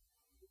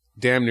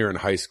damn near in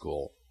high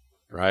school,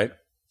 right?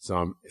 So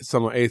I'm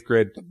some 8th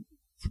grade,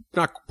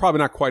 probably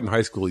not quite in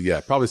high school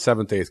yet, probably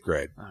 7th, 8th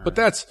grade. Right. But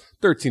that's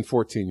 13,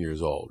 14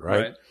 years old,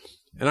 right?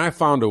 And I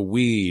found a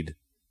weed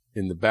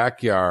in the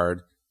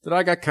backyard that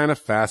I got kind of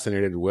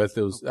fascinated with.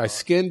 I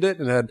skinned it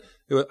and I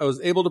was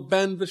able to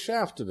bend the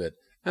shaft of it.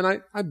 And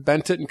I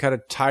bent it and kind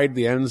of tied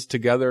the ends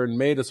together and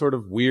made a sort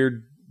of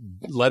weird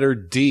letter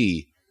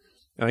D.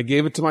 And I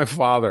gave it to my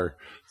father,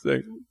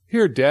 saying,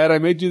 "Here, Dad, I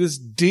made you this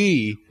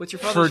D." What's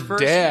your father's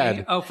first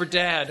name? Oh, for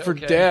Dad. For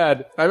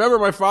Dad. I remember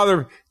my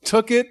father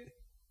took it,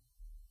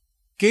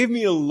 gave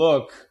me a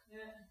look,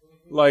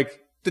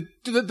 like,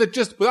 that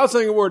just, without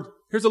saying a word,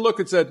 here's a look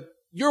that said,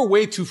 "You're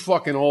way too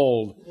fucking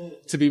old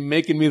to be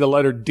making me the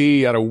letter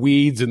D out of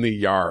weeds in the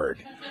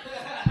yard.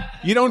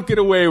 You don't get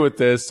away with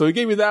this." So he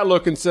gave me that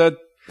look and said,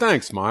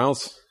 "Thanks,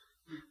 Miles,"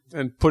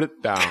 and put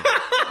it down.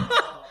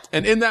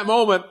 And in that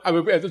moment, I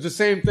mean, it's the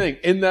same thing.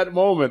 In that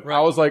moment,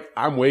 I was like,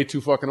 I'm way too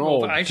fucking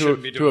old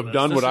to have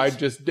done what I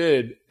just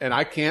did, and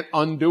I can't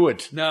undo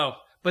it. No,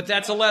 but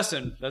that's a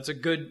lesson. That's a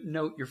good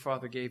note your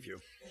father gave you.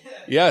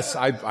 Yes,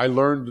 I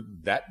learned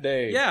that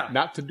day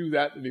not to do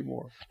that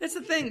anymore. That's the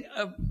thing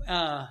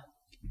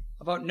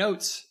about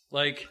notes.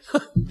 Like,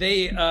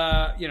 they,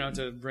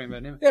 to bring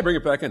that in. Yeah, bring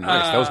it back in.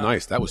 Nice. That was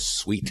nice. That was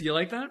sweet. You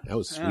like that? That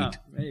was sweet. Yeah,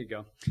 there you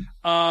go.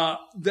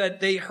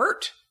 That they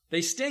hurt.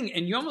 They sting,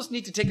 and you almost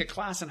need to take a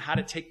class on how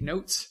to take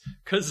notes,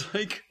 because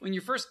like when you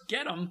first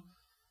get them,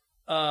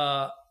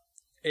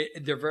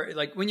 they're very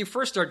like when you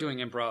first start doing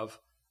improv,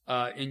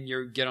 and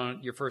you get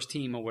on your first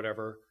team or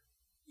whatever,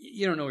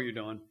 you don't know what you're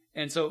doing,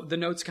 and so the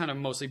notes kind of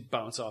mostly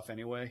bounce off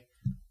anyway.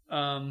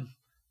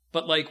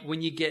 But like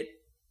when you get,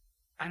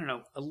 I don't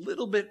know, a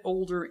little bit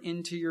older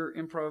into your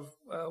improv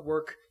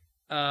work,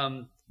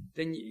 then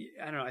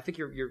I don't know. I think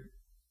your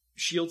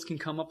shields can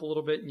come up a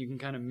little bit, and you can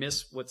kind of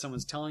miss what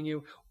someone's telling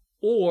you.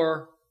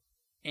 They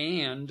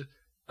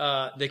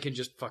can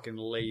just fucking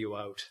lay you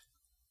out.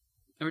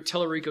 I remember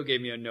Tellerico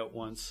gave me a note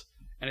once,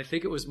 and I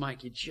think it was,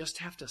 "Mike, you just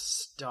have to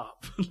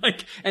stop."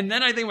 And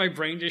then I think my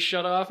brain just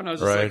shut off, and I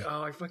was just like,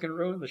 "Oh, I fucking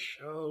ruined the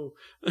show."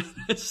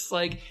 It's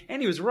like,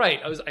 and he was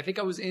right. I think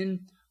I was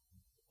in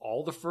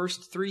all the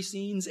first 3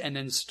 scenes, and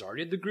then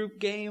started the group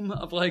game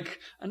of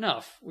like,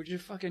 enough. Would you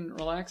fucking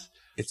relax?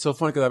 It's so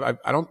funny because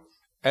I don't.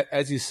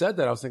 As you said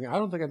that, I was thinking, I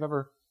don't think I've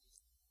ever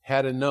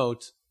had a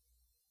note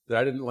that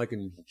I didn't like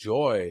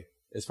enjoy,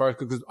 as far as,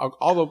 because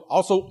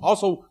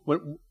also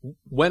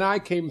when I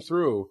came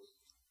through,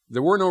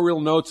 there were no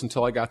real notes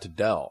until I got to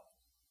Dell,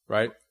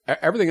 right?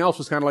 Everything else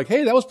was kind of like,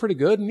 hey, that was pretty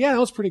good. And yeah, that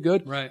was pretty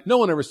good. Right. No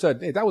one ever said,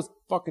 hey, that was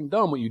fucking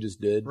dumb what you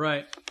just did.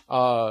 Right.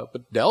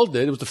 But Dell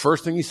did. It was the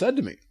first thing he said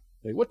to me.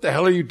 Like, what the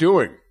hell are you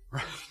doing?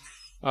 Right.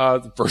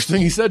 The first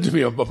thing he said to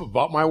me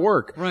about my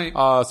work. Right.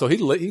 So he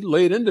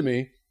laid into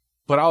me,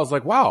 but I was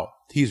like, wow,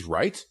 he's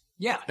right.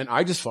 Yeah. And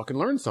I just fucking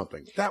learned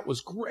something. That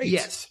was great.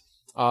 Yes.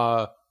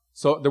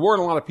 So there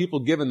weren't a lot of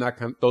people giving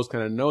those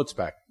kind of notes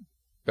back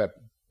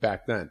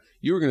then.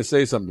 You were going to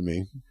say something to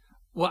me.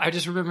 Well, I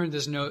just remembered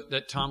this note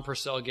that Tom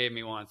Purcell gave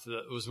me once.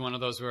 That was one of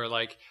those where,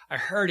 like, I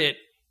heard it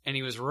and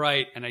he was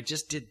right, and I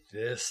just did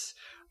this.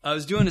 I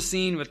was doing a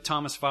scene with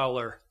Thomas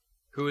Fowler,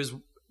 who is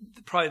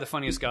probably the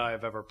funniest guy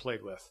I've ever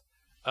played with.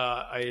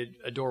 I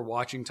adore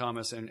watching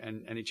Thomas, and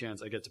any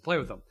chance I get to play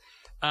with him.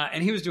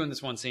 And he was doing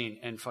this one scene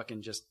and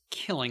fucking just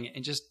killing it,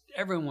 and just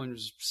everyone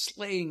was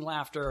slaying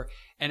laughter,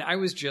 and I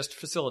was just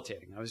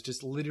facilitating. I was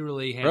just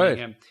literally handing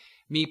him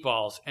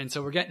meatballs. And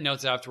so we're getting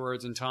notes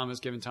afterwards, and Tom is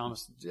giving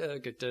Thomas,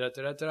 and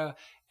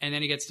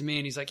then he gets to me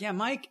and he's like, yeah,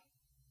 Mike,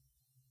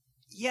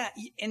 yeah,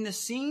 in the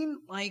scene,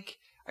 like,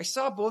 I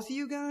saw both of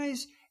you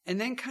guys, and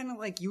then kind of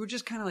like, you were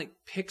just kind of like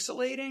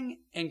pixelating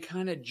and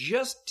kind of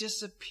just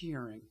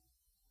disappearing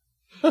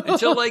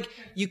until like,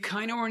 you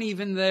kind of weren't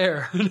even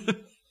there.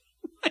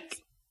 Like,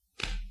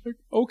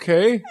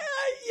 okay.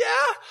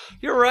 Yeah,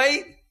 you're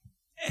right.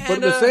 And, but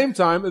at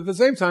the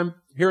same time,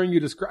 hearing you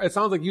describe, it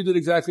sounds like you did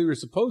exactly what you're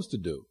supposed to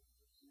do.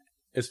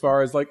 As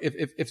far as like,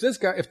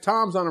 if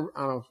Tom's on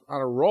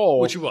a roll,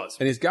 which he was,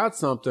 and he's got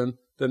something,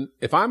 then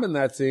if I'm in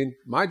that scene,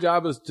 my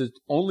job is to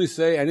only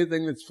say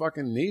anything that's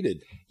fucking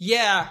needed.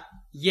 Yeah.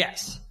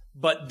 Yes.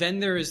 But then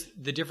there is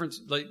the difference,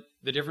 like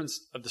the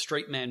difference of the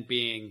straight man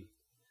being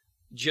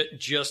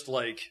just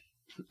like,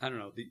 I don't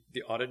know,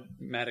 the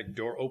automatic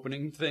door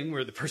opening thing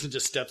where the person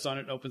just steps on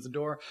it and opens the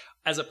door,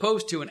 as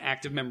opposed to an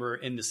active member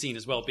in the scene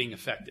as well being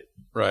affected.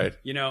 Right.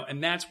 You know,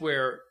 and that's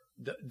where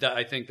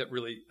I think that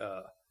really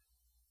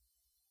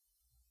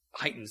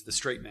heightens the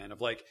straight man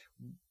of like,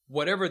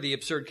 whatever the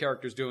absurd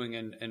character's doing,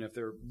 and if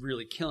they're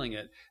really killing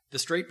it, the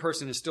straight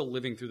person is still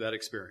living through that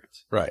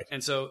experience. Right.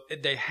 And so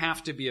they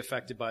have to be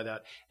affected by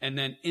that. And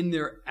then in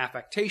their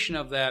affectation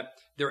of that,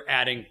 they're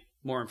adding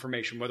more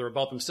information, whether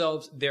about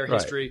themselves, their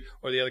history,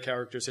 or the other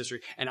character's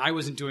history. And I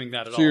wasn't doing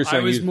that at all.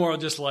 I was more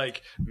just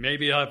like,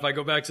 maybe if I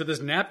go back to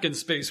this napkin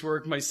space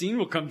work, my scene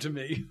will come to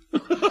me.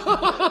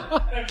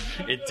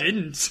 It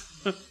didn't.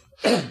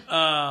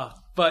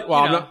 But,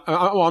 well, you know,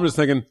 I'm just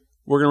thinking,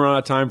 we're going to run out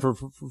of time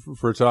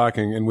for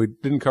talking, and we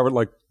didn't cover,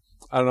 like,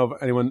 I don't know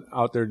if anyone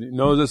out there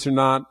knows this or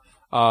not,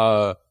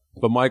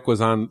 but Mike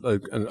was on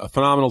a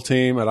phenomenal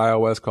team at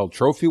iOS called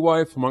Trophy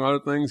Wife, among other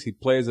things. He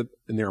plays it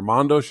in the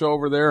Armando show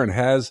over there and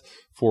has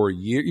for a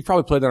year. You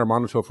probably played that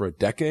Armando show for a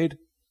decade,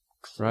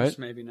 right?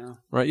 Maybe now.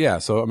 Right, yeah.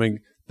 So, I mean,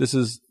 this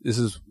is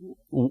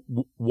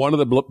one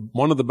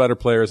of the better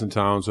players in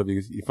town. So if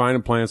you find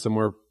him playing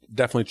somewhere,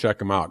 definitely check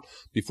him out.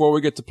 Before we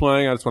get to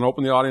playing, I just want to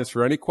open the audience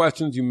for any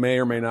questions you may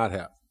or may not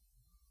have.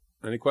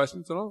 Any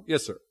questions at all?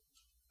 Yes, sir.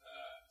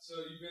 So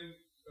you've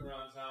been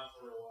around town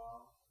for a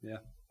while. Yeah.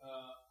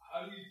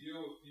 How do you deal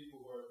with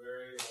people who are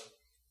very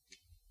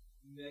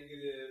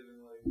negative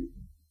and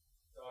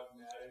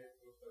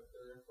dogmatic with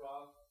their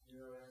improv? You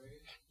know what I mean?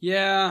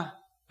 Yeah,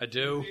 I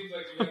do. It seems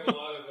like you have a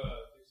lot of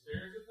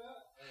experience with that.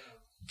 I don't know.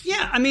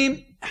 Yeah, I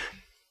mean,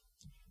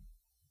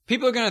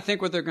 people are going to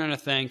think what they're going to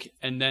think,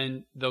 and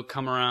then they'll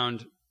come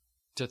around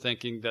to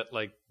thinking that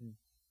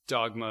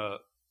dogma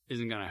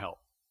isn't going to help.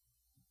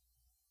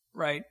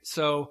 Right?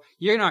 So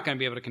you're not going to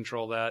be able to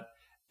control that.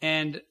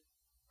 And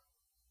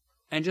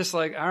just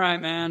all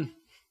right, man,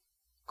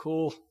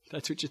 cool.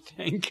 That's what you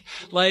think.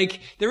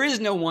 There is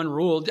no one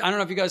rule. I don't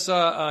know if you guys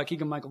saw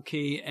Keegan-Michael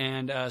Key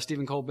and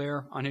Stephen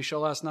Colbert on his show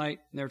last night.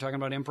 They were talking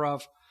about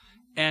improv.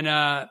 And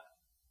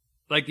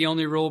the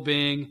only rule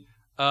being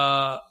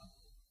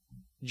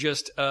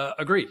just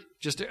agree.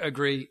 Just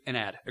agree and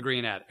add. Agree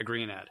and add.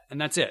 Agree and add. And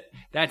that's it.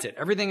 That's it.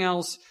 Everything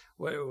else,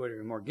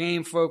 more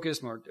game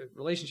focused, more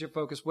relationship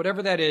focused,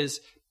 whatever that is.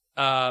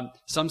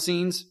 Some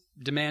scenes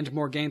demand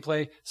more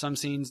gameplay. Some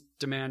scenes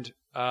demand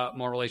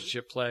more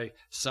relationship play.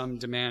 Some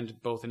demand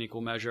both in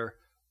equal measure,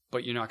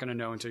 but you're not going to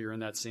know until you're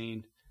in that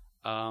scene.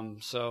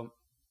 So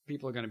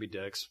people are going to be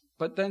dicks.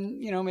 But then,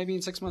 maybe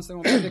in 6 months they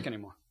won't be a dick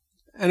anymore.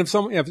 And if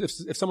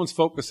someone's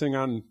focusing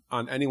on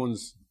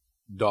anyone's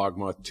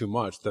dogma too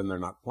much, then they're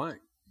not playing.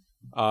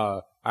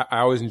 I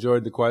always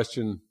enjoyed the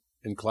question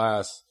in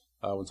class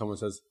when someone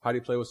says, how do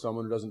you play with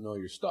someone who doesn't know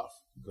your stuff?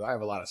 Because I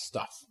have a lot of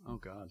stuff. Oh,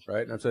 God.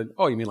 Right? And I said,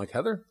 oh, you mean like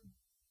Heather?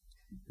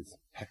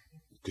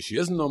 Because she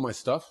doesn't know my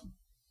stuff.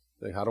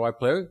 How do I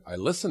play? I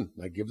listen.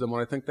 I give them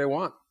what I think they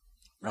want.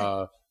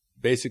 Right.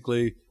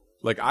 Basically,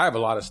 I have a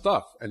lot of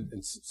stuff.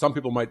 And some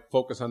people might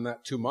focus on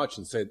that too much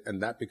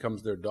and that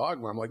becomes their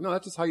dogma. I'm like, no,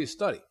 that's just how you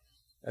study.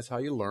 That's how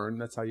you learn.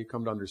 That's how you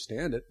come to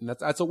understand it. And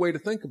that's a way to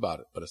think about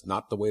it. But it's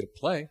not the way to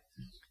play.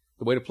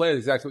 The way to play is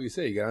exactly what you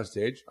say. You get on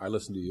stage. I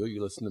listen to you.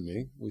 You listen to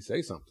me. We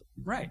say something.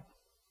 Right.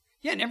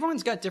 Yeah, and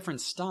everyone's got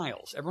different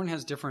styles. Everyone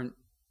has different,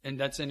 and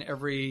that's in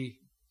every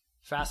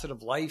facet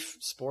of life,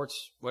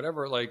 sports,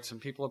 whatever. Like some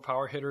people are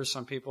power hitters,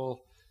 some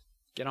people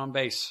get on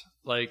base.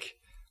 Like,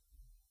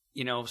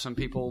 you know, some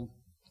people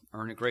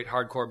are in a great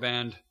hardcore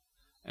band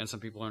and some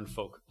people are in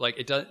folk. Like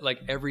it does, like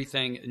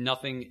everything,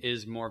 nothing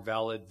is more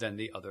valid than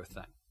the other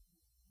thing.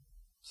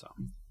 So.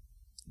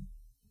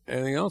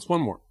 Anything else?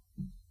 One more.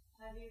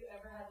 Have you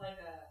ever had like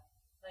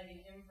an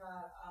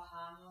improv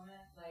aha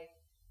moment? Like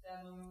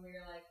that moment where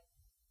you're like,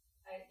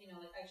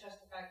 I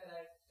trust the fact that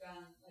I've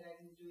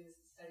been doing this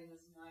and studying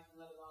this and now I can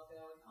let it all go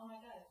and oh my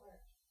God, it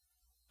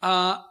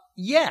worked.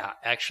 Yeah,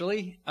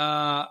 actually.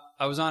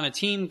 I was on a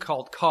team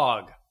called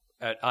COG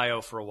at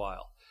IO for a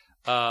while.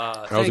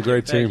 That was a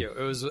great team. Thank you.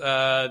 It was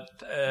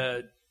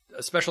a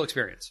special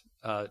experience,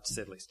 to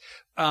say the least.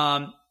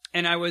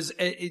 And I was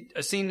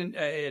a scene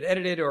it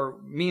edited, or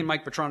me and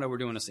Mike Bertrando were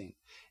doing a scene,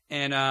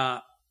 and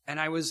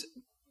I was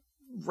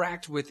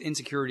racked with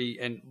insecurity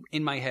and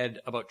in my head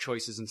about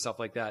choices and stuff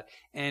like that.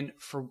 And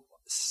for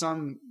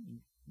some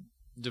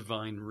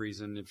divine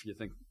reason, if you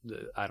think,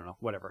 I don't know,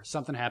 whatever,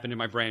 something happened in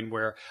my brain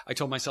where I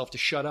told myself to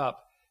shut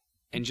up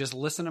and just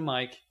listen to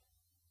Mike,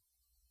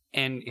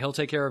 and he'll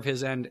take care of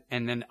his end,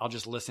 and then I'll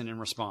just listen and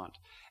respond.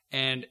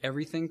 And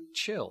everything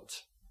chilled,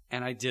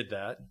 and I did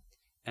that.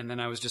 And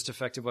then I was just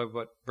affected by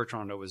what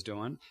Bertrando was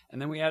doing.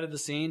 And then we added the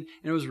scene,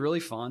 and it was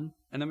really fun.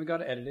 And then we got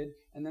it edited.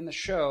 And then the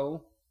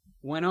show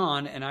went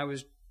on, and I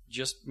was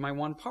just my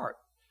one part.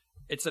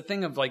 It's a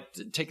thing of, like,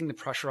 taking the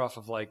pressure off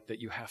of, like,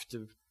 that you have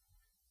to,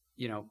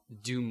 you know,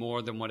 do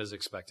more than what is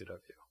expected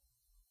of you.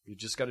 You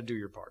just got to do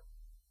your part.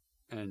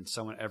 And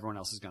everyone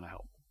else is going to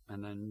help.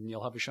 And then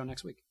you'll have a show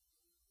next week.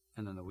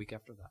 And then the week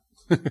after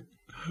that.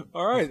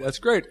 All right. That's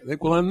great. I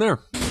think we'll end there.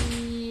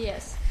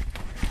 Yes.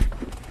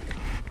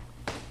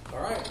 All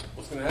right,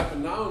 what's going to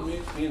happen now,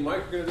 me and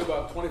Mike are going to do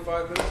about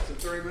 25 minutes to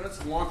 30 minutes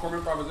of long-form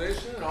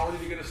improvisation, and all we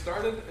need to get us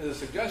started is a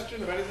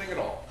suggestion of anything at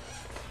all.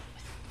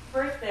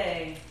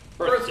 Birthday.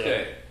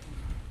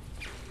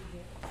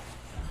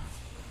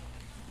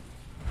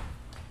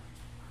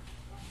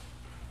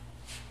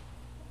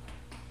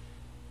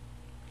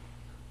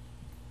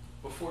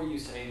 Before you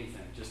say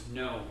anything, just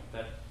know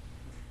that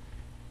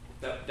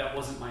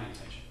wasn't my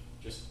intention.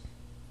 Just...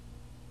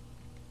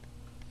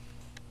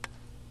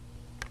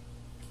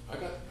 I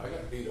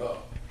got beat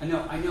up. I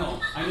know.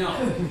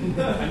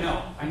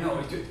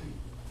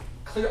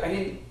 Clear.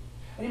 I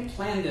didn't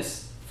plan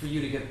this for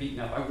you to get beaten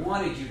up. I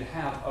wanted you to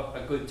have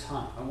a good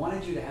time. I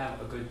wanted you to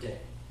have a good day.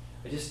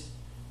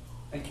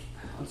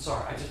 I'm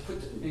sorry.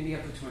 Maybe I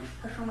put too much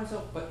pressure on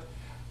myself, but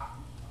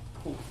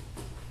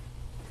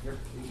you're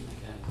bleeding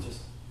again.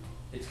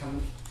 It's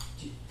coming.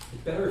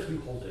 It's better if you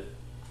hold it.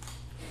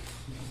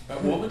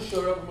 That woman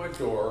showed up at my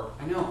door.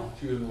 I know.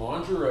 She was in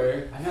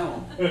lingerie. I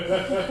know.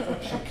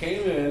 She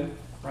came in.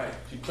 Right.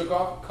 She took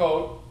off a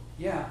coat.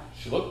 Yeah.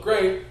 She looked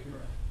great.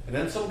 And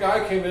then some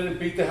guy came in and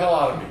beat the hell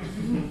out of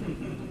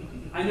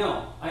me. I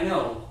know.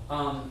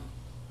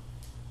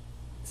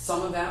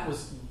 Some of that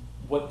was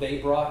what they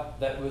brought.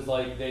 That was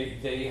like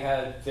they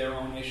had their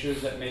own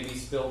issues that maybe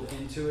spilled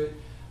into it.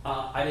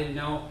 I didn't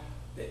know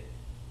that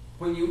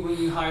when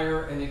you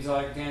hire an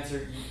exotic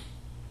dancer,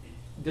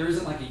 there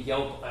isn't like a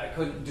Yelp. I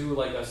couldn't do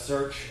like a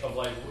search of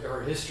like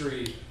her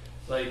history.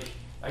 Like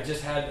I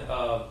just had.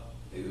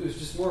 It was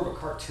just more of a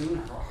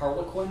cartoon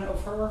harlequin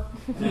of her.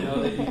 And I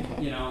know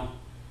that you know.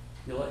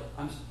 You're like,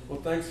 well,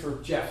 thanks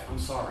for Jeff. I'm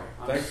sorry.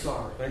 I'm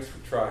sorry. Thanks for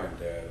trying,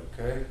 Dad.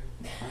 Okay.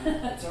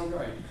 It's all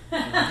right.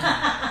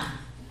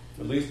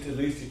 At least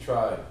you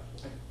tried.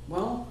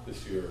 Well,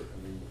 this year. I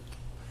mean,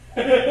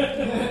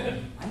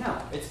 I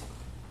know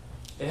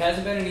it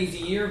hasn't been an easy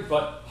year,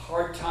 but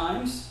hard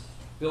times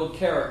build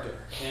character,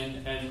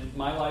 and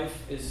my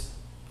life is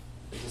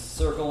a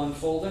circle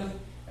unfolding,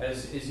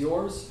 as is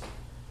yours,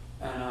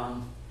 and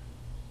I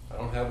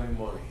don't have any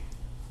money.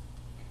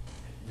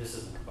 This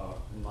isn't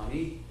about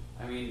money.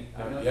 I mean,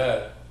 not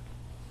yet.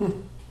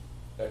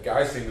 That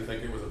guy seemed to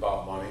think it was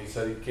about money. He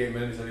said he came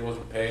in, he said he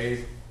wasn't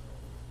paid,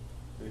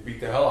 and he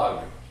beat the hell out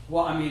of me.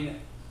 Well, I mean,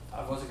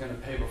 I wasn't going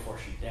to pay before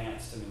she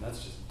danced. I mean,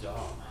 that's just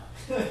dumb.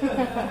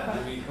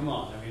 I mean, come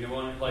on. I mean,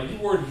 you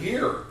weren't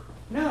here.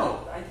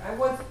 No, I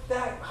wasn't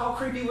that. How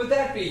creepy would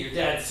that be? Your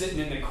dad sitting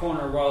in the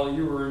corner while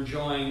you were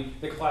enjoying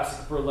the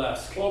classic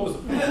burlesque. What was? I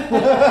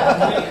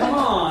mean, come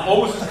on. What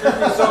was this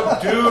creepy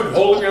some dude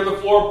holding me on the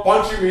floor,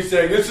 punching me,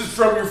 saying, "This is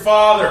from your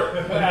father."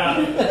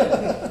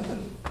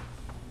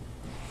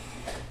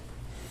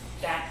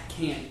 That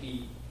can't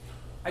be.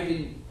 I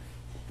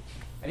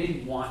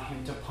didn't want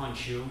him to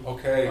punch you.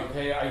 Okay.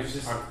 Okay. I was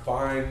just. I'm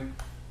fine.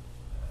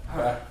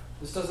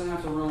 This doesn't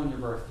have to ruin your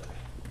birthday.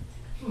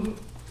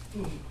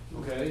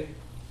 Okay,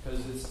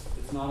 because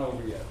it's not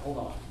over yet. Hold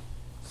on.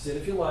 Sit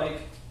if you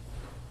like.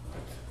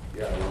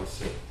 Yeah, I want to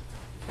sit.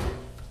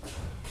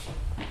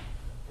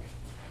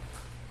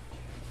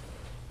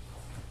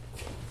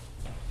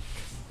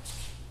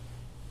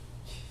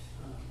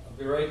 I'll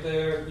be right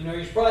there. You know,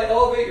 you should probably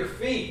elevate your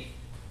feet.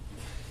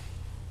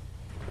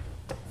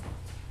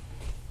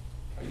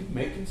 Are you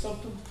making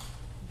something?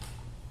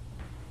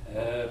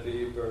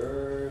 Happy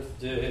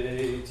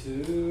birthday to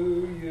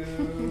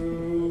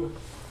you.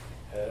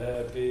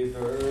 Happy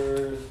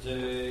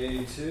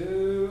birthday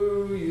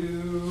to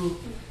you.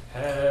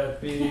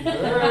 Happy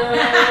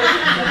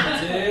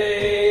birthday,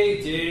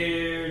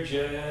 dear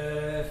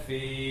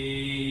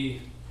Jeffy.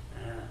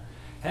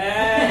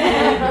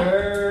 Happy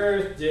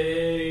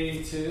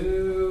birthday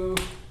to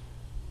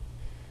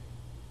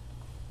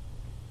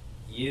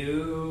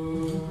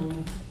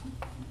you.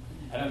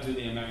 I don't do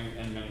the and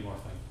many more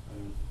thing.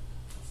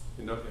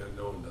 No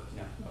one does.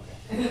 No, okay.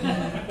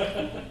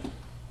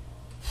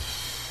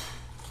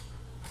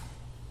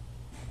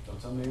 Don't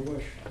tell me your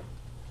wish.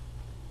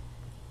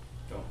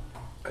 Don't.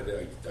 I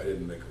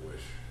didn't make a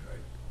wish.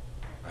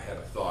 I had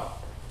a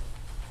thought.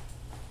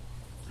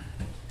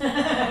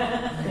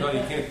 No, you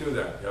can't do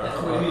that. I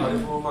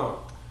just rule them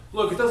out.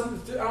 Look, it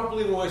doesn't. I don't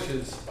believe in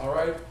wishes. All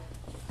right.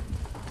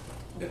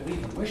 You don't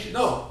believe in wishes?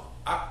 No,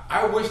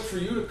 I wished for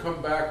you to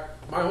come back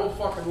my whole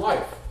fucking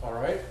life. All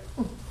right.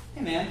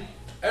 Hey, man.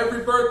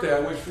 Every birthday, I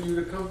wish for you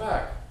to come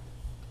back.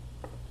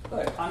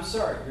 Look, I'm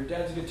sorry. Your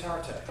dad's a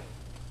guitar tech.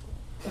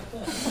 There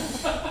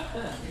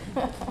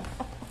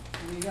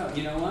you go.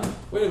 You know what?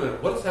 Wait a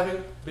minute. What is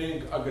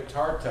being a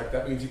guitar tech?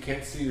 That means you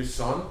can't see your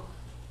son?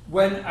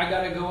 When I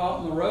got to go out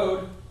on the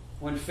road,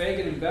 when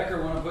Fagan and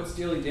Becker want to put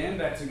Steely Dan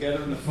back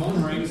together and the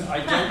phone rings, I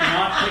don't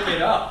not pick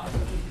it up.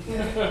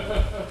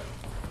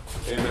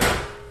 Hey, man.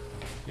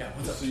 Yeah,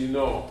 what's up? So you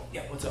know,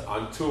 Yeah, what's up?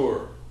 on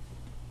tour,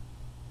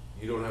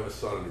 you don't have a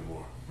son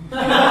anymore.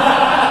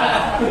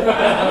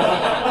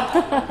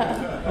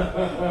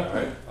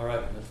 All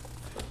right.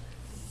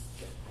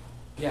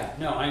 Yeah,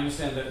 no, I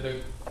understand that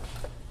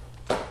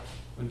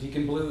when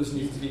Deacon Blues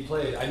needs to be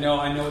played, I know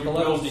what the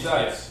levels need to be.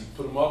 You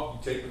put them up, you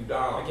take them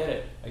down. I get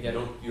it. You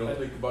don't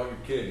think about your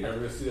kid. You're never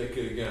going to see that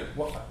kid again.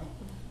 Well,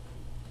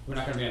 we're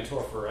not going to be on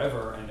tour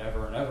forever and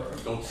ever and ever.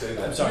 Don't say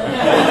that. I'm sorry.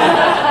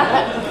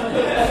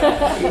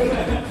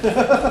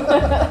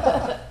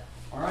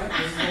 All right,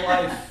 this is the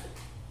life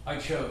I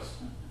chose.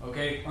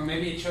 Okay, or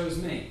maybe it chose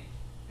me.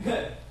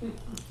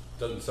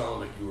 Doesn't sound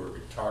like you were a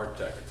guitar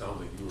tech. It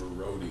sounds like you were a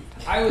roadie.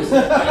 I was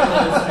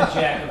a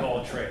jack of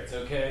all trades.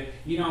 Okay,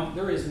 you know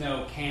there is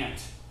no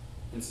can't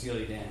in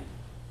Steely Dan.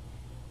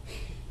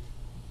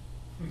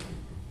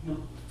 What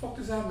the fuck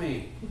does that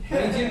mean?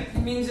 It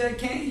means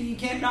that you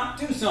can't not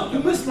do something.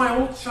 You missed my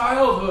whole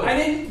childhood. I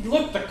didn't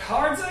look the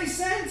cards I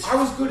sent. I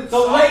was good at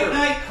the soccer. late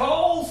night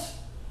calls.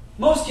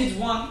 Most kids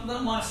want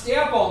to stay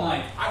up all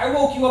night. I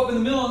woke you up in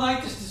the middle of the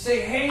night just to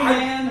say, "Hey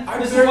man,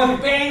 this is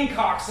what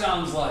Bangkok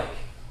sounds like."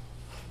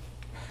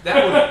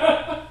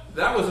 That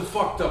was a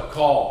fucked up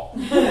call.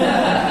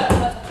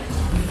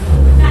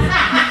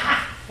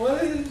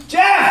 What is it?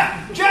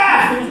 Jeff!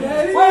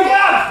 Daddy. Wake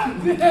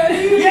up!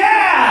 Daddy.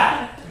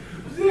 Yeah!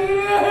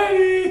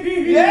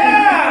 Daddy.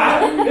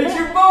 Yeah! It's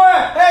your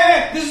boy!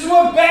 Hey, this is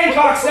what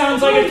Bangkok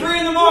sounds like at 3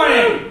 in the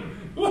morning!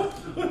 That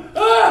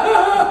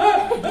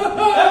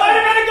might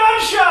have been a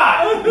gunshot!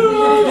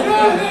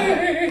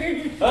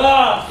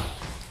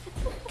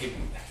 Give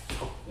me that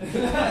phone.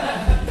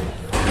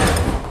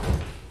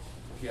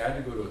 You had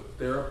to go to a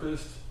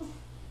therapist.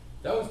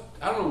 I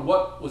don't know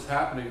what was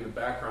happening in the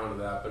background of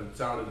that, but it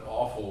sounded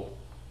awful.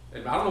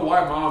 And I don't know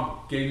why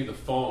Mom gave me the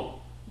phone.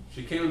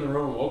 She came in the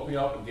room and woke me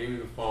up and gave me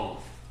the phone.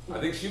 I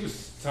think she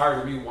was tired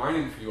of me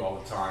whining for you all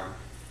the time.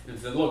 And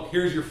said, "Look,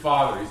 here's your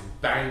father. He's in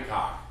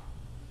Bangkok."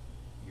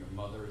 Your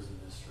mother is a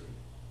mystery.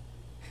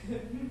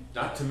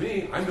 Not to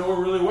me. I know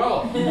her really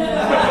well. I've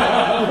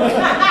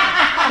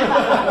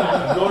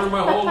known her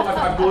my whole life.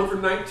 I've known her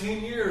for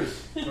 19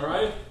 years. All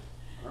right?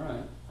 All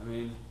right. I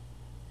mean,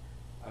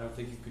 I don't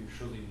think you can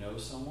truly know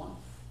someone,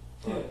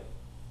 but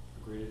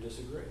agree to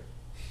disagree.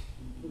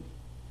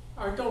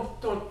 All right, don't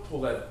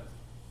pull that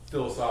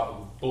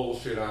philosophical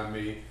bullshit on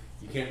me.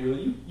 You can't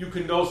really. You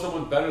can know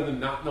someone better than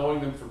not knowing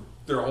them for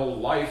their whole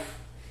life.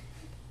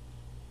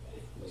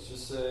 Let's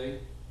just say,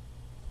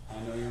 I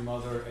know your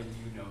mother and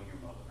you know your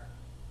mother.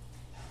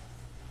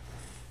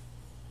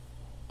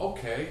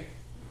 Okay.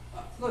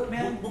 Look,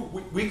 man.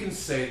 We can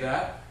say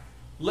that.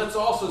 Let's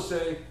also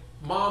say,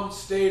 Mom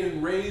stayed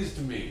and raised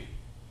me,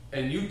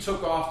 and you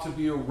took off to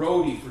be a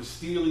roadie for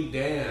Steely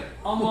Dan.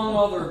 Among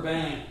other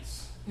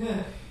bands.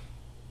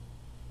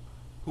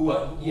 Who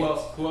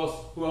else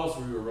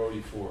were you a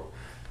roadie for?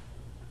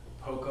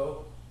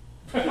 Poco.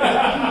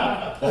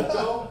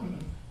 Poco?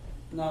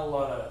 Not a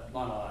lot of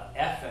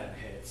FM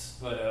hits,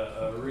 but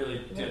a really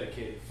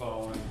dedicated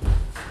following.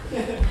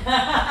 You're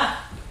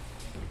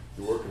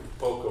working for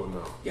Poco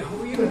now. Yeah,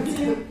 who are you going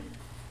to?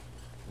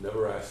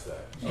 Never asked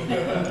that. When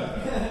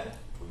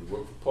you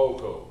work for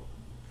Poco,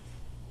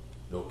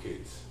 no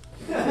kids.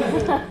 You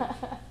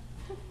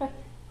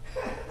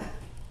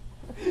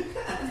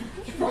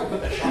probably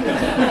put that shot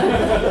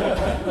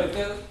like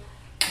that.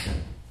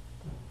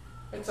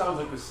 It sounds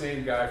like the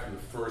same guy from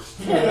the first.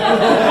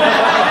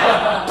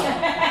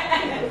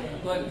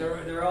 Look,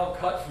 they're all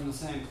cut from the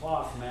same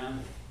cloth, man.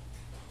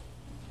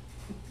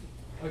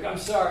 Look, I'm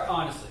sorry,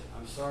 honestly.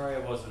 I'm sorry I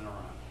wasn't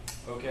around,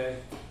 okay?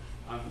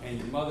 And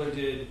your mother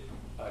did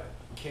a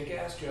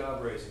kick-ass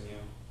job raising you.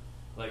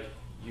 Like,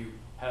 you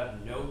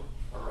have no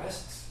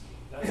arrests.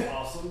 That's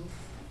awesome.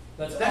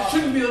 That's That awesome.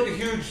 shouldn't be like a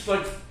huge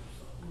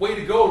way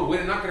to go, way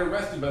to not get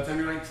arrested by the time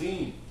you're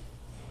 19.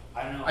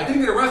 I don't know. I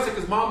didn't get arrested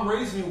because mom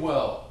raised me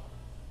well.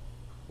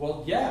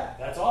 Well, yeah,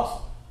 that's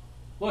awesome.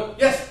 Look,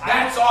 Yes,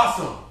 that's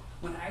awesome.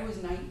 when I was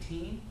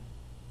 19,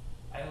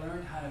 I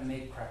learned how to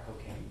make crack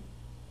cocaine.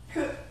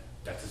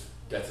 That's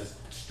a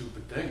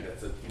stupid thing.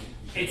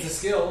 It's a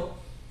skill,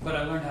 but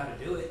I learned how to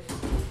do it.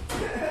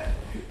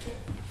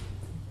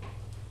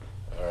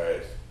 All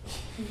right.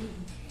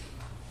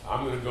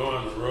 I'm gonna go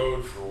on the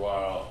road for a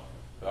while.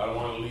 I don't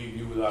want to leave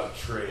you without a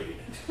trade.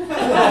 I'm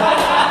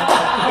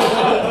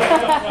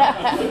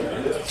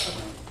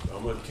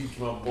gonna teach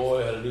my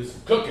boy how to do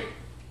some cooking.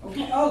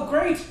 Okay. Oh,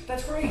 great!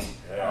 That's great.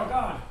 Yeah. Oh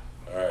God.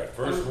 All right.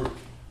 First, we're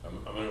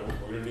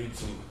gonna need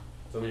some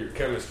of your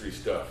chemistry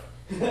stuff.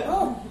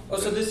 Oh,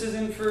 so this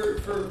isn't for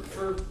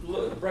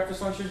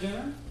breakfast, lunch, or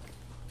dinner?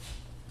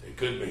 It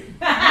could be.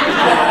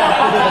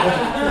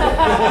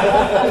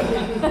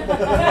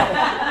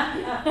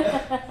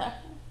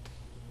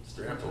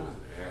 Grandpa was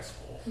an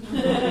asshole.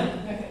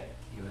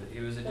 He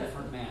was a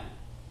different man.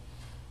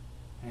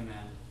 Hey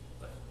man,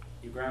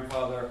 your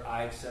grandfather,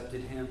 I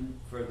accepted him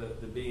for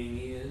the being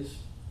he is,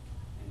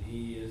 and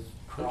he is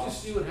Don't you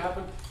see what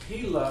happened?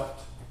 He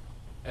left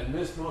and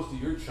missed most of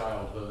your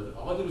childhood.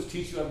 All I did was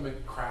teach you how to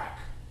make crack.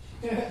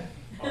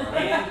 All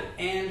right.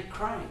 and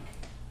crank.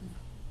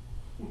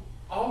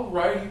 All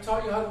right. He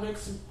taught you how to make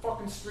some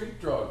fucking street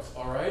drugs.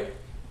 All right.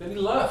 Then he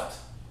left,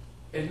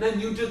 and then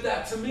you did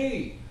that to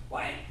me.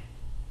 Why?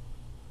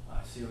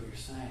 I see what you're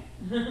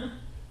saying.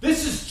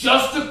 This is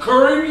just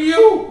occurring to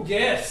you.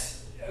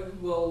 Yes.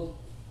 Well,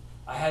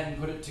 I hadn't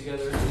put it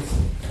together.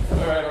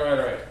 All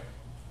right.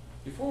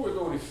 Before we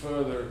go any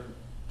further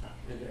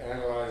into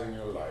analyzing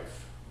your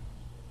life,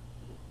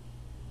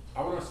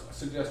 I want to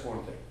suggest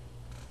one thing.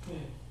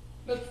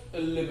 Let's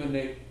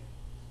eliminate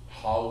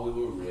how we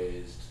were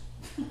raised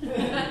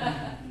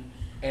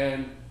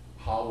and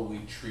how we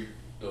treat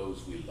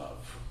those we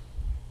love.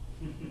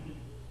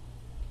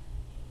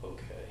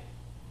 Okay.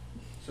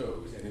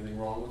 So, is anything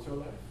wrong with your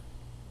life?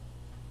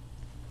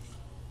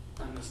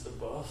 I missed the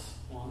bus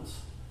once.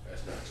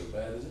 That's not so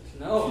bad, is it?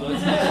 No,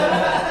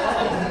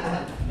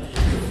 that's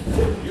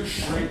Your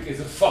shrink is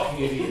a fucking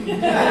idiot.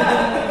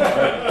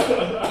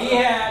 He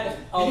had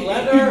a He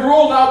leather.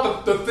 ruled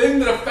out the thing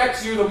that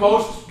affects you the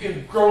most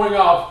in growing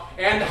up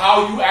and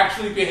how you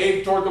actually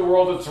behave toward the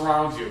world that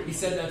surrounds you. He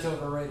said that's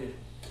overrated.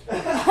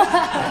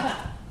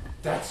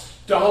 That's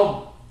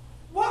dumb.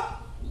 What?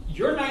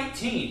 You're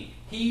 19.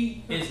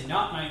 He is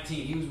not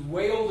 19. He was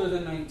way older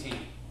than 19.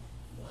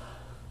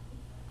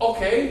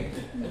 Okay,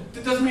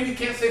 that doesn't mean he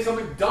can't say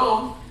something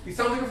dumb. He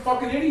sounds like a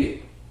fucking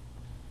idiot.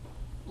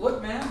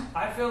 Look, man,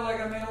 I feel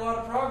like I made a lot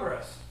of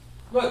progress.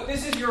 Look,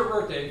 this is your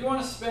birthday. If you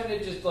want to spend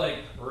it just like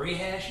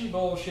rehashing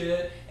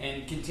bullshit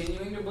and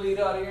continuing to bleed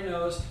out of your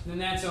nose, then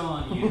that's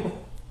on you.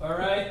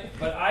 Alright?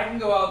 But I can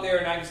go out there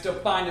and I can still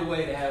find a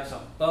way to have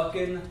some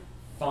fucking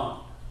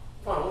fun.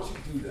 Fine, why don't you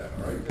do that,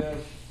 alright, Dad?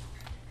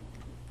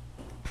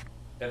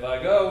 If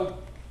I go,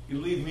 You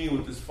leave me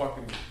with this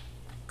fucking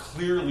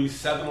clearly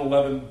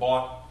 7-Eleven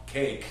bought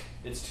cake.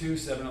 it's 2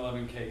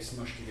 7-Eleven cakes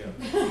smushed together.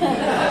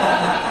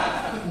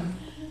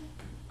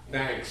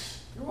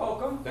 Thanks. You're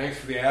welcome. Thanks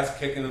for the ass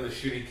kicking and the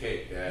shitty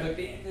cake, Dad. Look,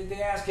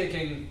 the ass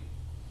kicking,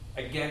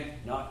 again,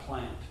 not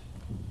planned.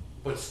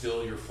 But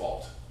still your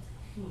fault.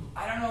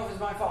 I don't know if it's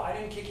my fault. I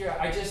didn't kick your ass.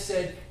 I just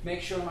said,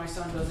 make sure my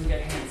son doesn't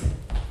get handsy.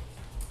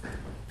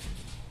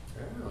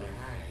 Really?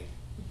 Hi.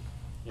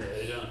 Yeah,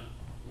 you're done.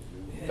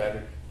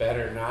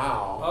 Better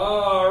now.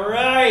 All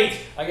right.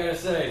 I gotta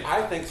say,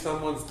 I think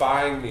someone's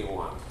buying me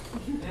one.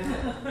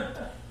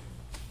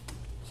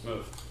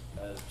 smooth,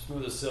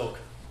 smooth as silk,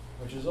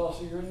 which is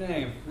also your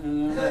name.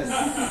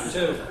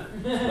 Too.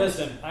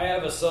 Listen, I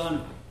have a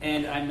son,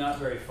 and I'm not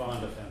very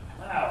fond of him.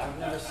 Wow, I've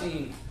never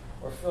seen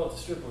or felt a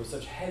stripper with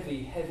such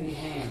heavy, heavy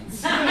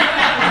hands.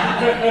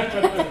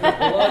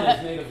 Blood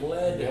is made of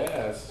lead.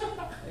 Yes.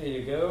 There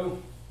you go.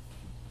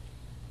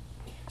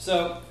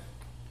 So,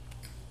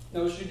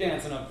 notice you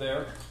dancing up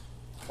there.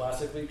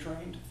 Classically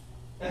trained.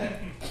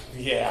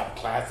 Yeah,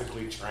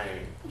 classically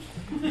trained.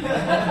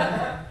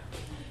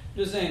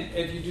 Just saying,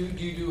 if you do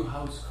you do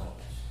house calls?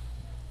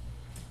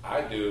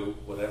 I do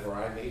whatever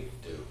I need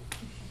to do.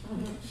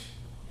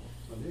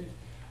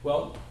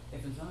 Well,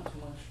 if it's not too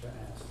much to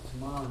ask,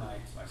 tomorrow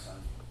night is my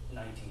son's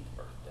 19th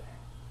birthday.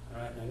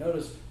 All right, and I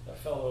noticed that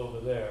fellow over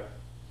there,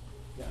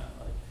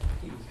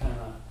 he was kind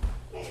of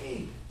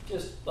maybe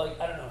just like,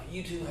 I don't know if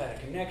you two had a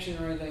connection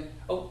or anything.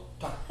 Oh,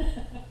 talk.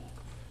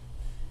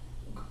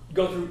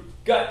 Go through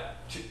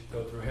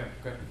him.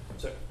 Okay,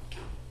 so.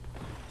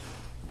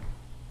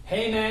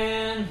 Hey,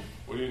 man.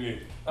 What do you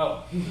need?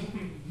 Oh,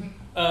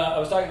 I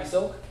was talking to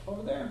Silk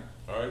over there.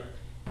 All right.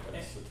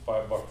 That's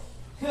 $5.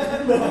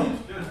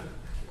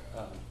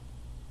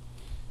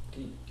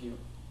 Can you?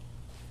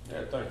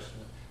 Yeah, thanks.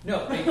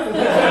 No.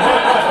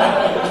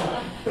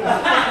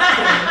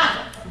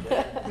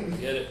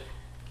 Get it?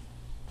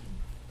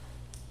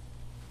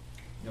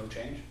 No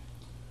change?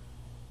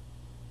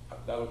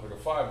 That looked like a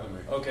 5 to me.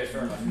 Okay,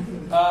 fair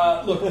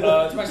enough. Look,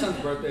 it's my son's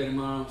birthday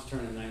tomorrow. He's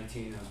turning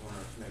 19. I was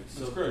wondering if maybe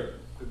That's great.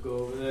 could go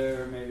over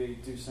there, maybe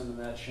do some of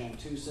that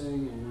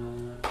chanteusing,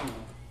 and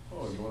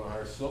Oh, you want to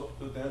hire Silk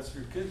to dance for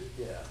your kid?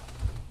 yeah.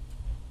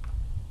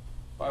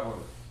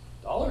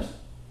 $500.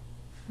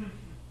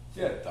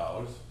 Yeah,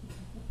 dollars.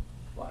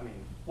 Well, I mean,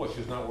 What?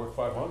 She's not worth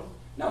 500?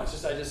 no, it's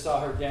just I just saw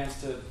her dance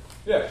to.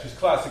 Yeah, she's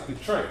classically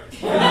trained.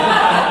 But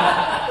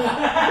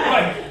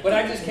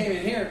I just came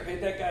in here, paid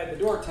that guy at the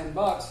door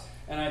 $10,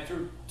 and I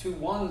threw 2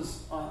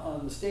 ones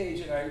on the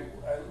stage, and I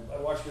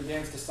watched her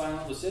dance to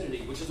Silent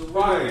Lucidity, which is a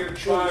really weird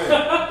choice.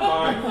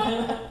 Fine.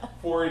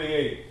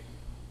 488.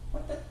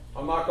 What the?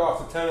 I'll knock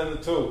off the 10 and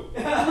the 2.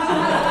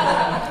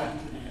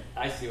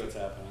 I see what's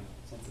happening.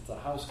 Since it's a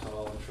house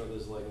call, I'm sure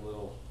there's like a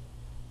little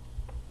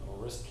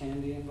wrist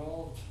candy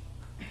involved.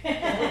 Wrist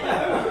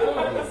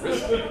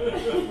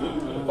candy.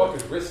 What the fuck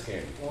is wrist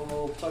candy? A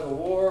little tug of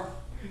war.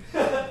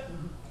 What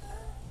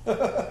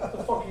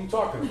the fuck are you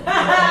talking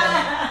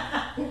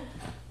about?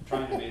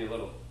 Trying to be a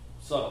little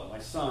subtle. My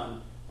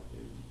son,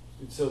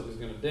 Silk is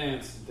going to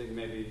dance, and think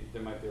maybe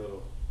there might be a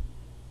little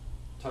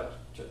touch.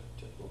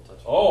 Little touch.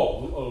 Oh, a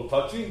little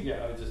touchy?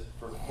 Yeah, I just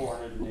for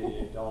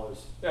 $488.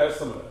 Yeah, there's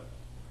some of that.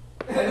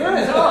 There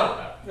is.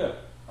 Oh. Yeah.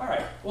 All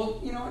right. Well,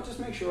 you know what? Just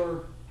make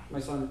sure my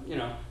son. You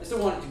know, I still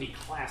want it to be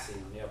classy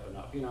on the up and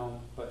up. You know,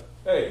 but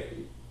Hey,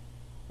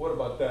 what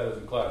about that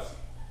isn't classy?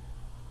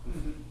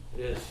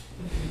 it is.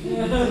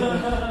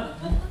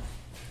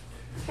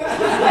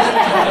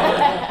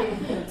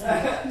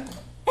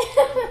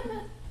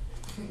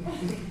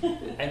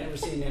 I've never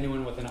seen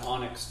anyone with an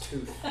onyx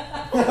tooth.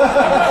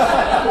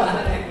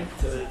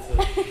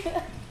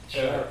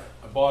 Yeah,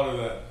 I bought her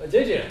that.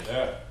 Did you?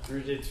 Yeah.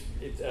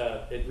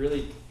 It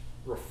really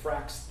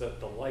refracts the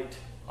light.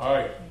 All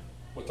right.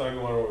 What time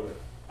you want over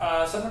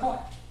there? 7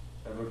 o'clock.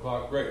 7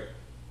 o'clock. Great.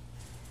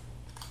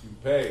 You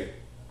pay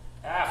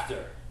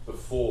After.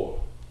 before.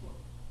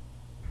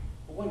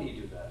 Well, when do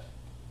you do that?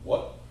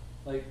 What?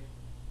 Like,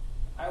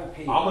 I will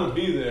pay you. I'm gonna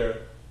be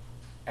there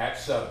at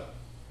 7.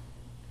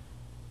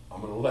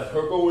 I'm gonna let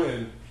her go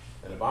in,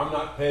 and if I'm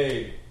not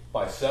paid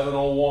by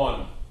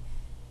 7:01,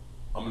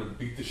 I'm gonna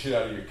beat the shit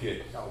out of your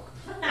kid. Oh.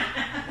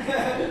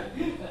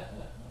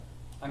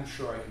 I'm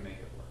sure I can make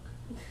it work.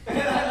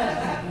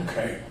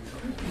 Okay.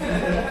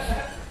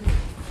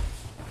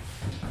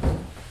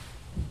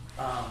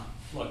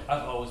 Look,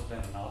 I've always been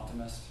an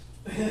optimist,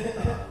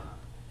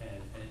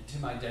 and to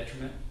my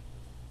detriment,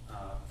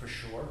 for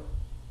sure.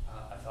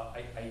 I thought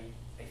I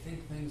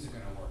think things are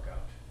going to work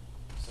out,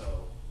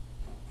 so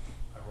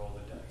I roll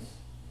the dice,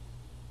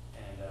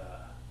 and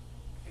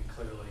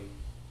clearly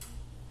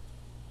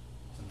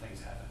some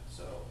things happen.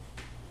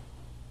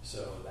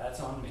 So that's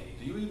on me.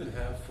 Do you even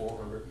have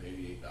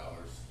 $488?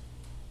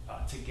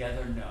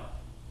 Together, no.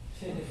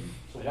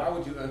 So why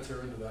would you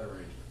enter into that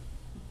arrangement?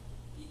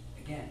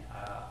 Again,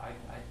 I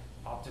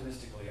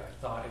optimistically, I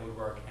thought it would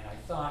work, and I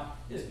thought,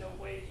 there's no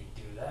way he'd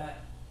do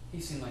that. He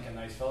seemed like a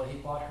nice fellow. He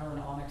bought her an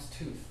onyx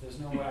tooth. There's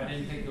no way. I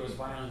didn't think there was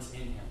violence in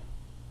him.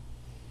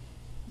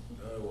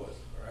 No, it wasn't.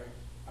 All right.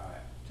 All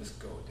right. Just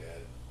go,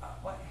 Dad.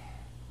 What?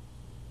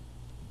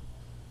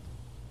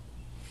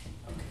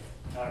 Okay.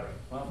 All right.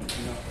 Well,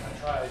 you know, I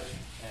tried,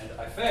 and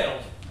I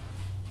failed.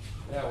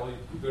 Yeah, well,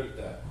 you're good at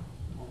that.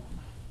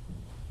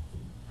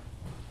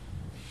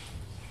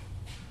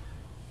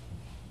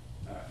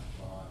 All right.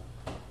 Well,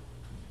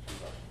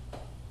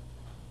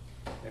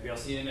 maybe I'll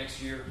see you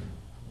next year.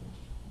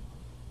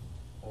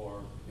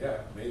 Or Yeah,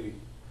 maybe.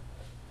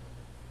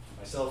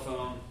 my cell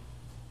phone.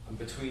 I'm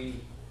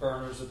between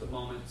burners at the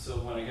moment, so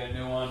when I get a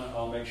new one,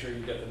 I'll make sure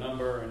you get the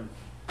number, and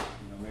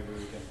maybe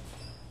we can.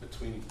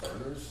 Between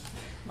burners?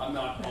 I'm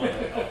not on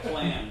a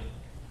plan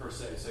per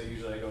se, so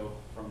usually I go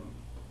from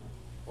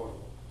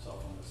portable cell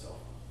phone to cell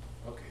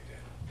phone. Okay,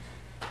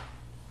 Dad.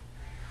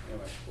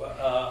 Anyway,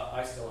 well,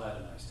 I still had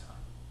a nice time.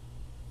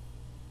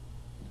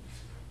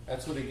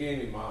 That's what he gave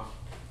me, Ma. A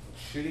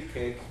shitty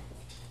cake.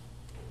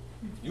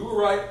 You were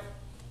right.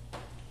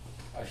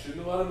 I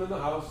shouldn't have let him in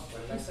the house.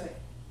 What did I say?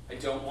 I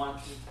don't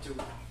want to.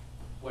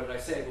 What did I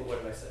say? But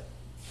what did I say?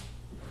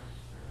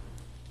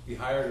 He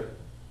hired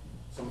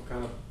some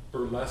kind of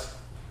burlesque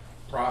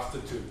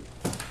prostitute.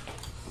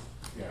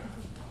 Yeah.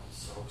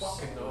 So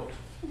Fucking no.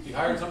 He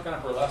hired some kind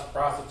of burlesque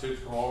prostitute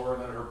to come over,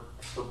 and then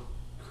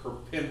her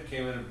pimp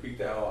came in and beat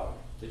the hell out of me.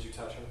 Did you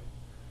touch her?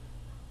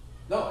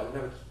 No, I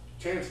didn't have a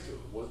chance to.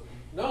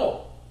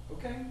 No.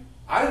 Okay.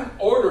 I didn't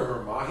order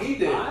her, Ma. He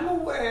did. I'm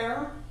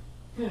aware.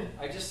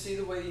 I just see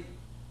the way.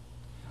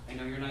 I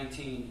know you're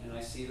 19, and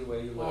I see the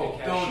way you look Oh,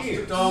 at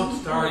cashiers. don't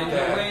start and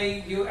that. the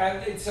way you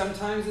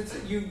sometimes it's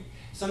you.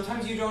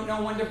 Sometimes you don't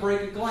know when to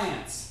break a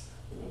glance.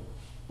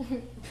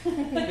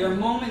 They're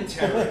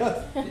momentary,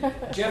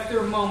 Jeff.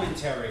 They're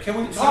momentary. Can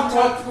we not talk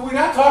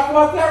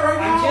about that right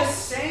now? I'm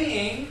just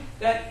saying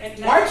that.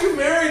 Why'd you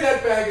marry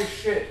that bag of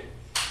shit?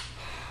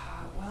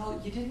 Well,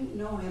 you didn't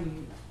know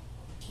him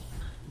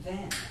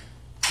then.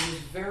 He was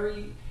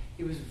very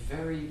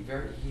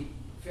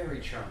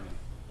charming.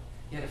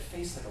 He had a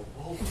face like a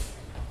wolf.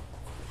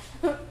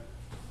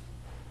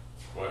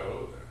 Why,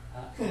 hello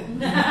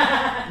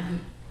there.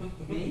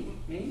 Me?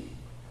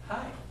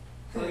 Hi.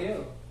 Who are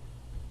you?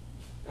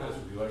 Yes,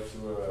 would you like to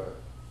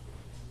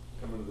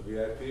come into the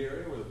VIP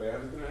area where the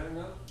band's going to hang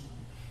out?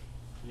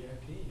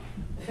 VIP.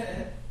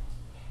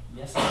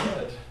 Yes, I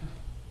would.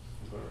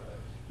 All right.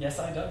 Yes,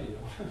 I W.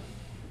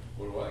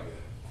 What do I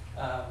get?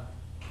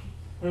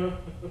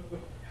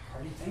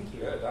 Hardy, thank you.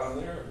 Yeah, down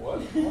there. What?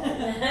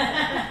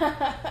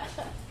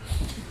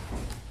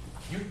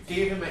 You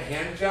gave him a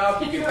hand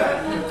job to get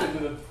back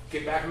into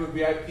the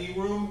VIP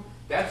room?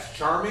 That's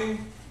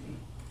charming.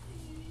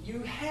 You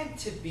had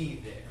to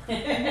be there.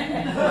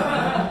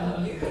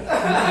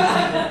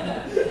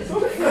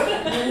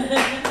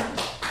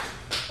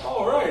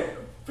 All right.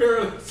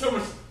 Apparently,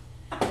 someone's.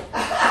 All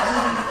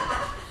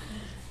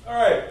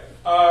right.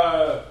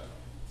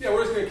 Yeah,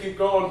 we're just gonna keep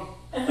going.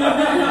 I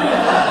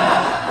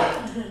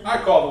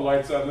call the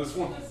lights on this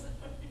one.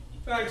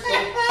 Thanks.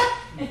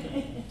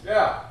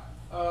 Yeah.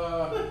 He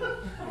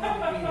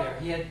had to be there.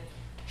 He had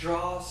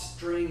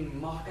drawstring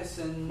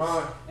moccasins,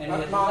 and he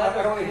had I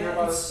leather don't even hear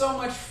about pants, it. so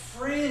much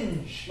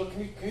fringe. Look,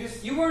 can you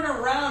just... You weren't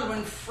around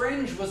when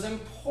fringe was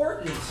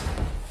important.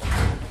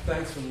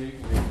 Thanks for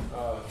meeting me,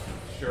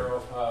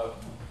 Cheryl.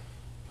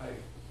 I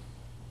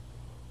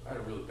had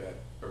a really bad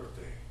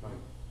birthday.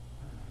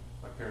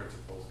 My parents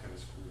are both kind of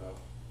screwed up.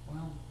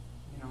 Well,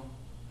 you know,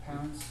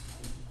 parents.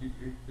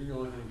 You're the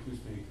only thing who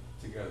keeps me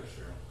together,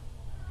 Cheryl.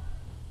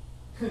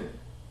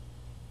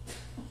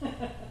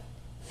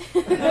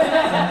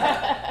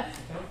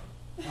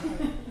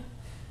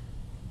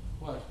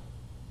 What?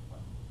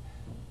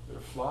 Did a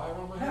fly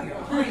around my No, head?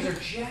 your eyes are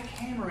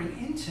jackhammering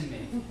into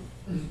me.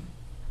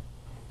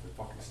 They're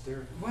fucking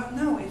staring. Well,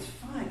 no, it's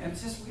fine.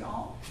 It's just we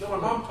all. No, my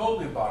mom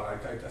told me about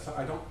it.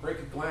 I don't break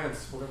a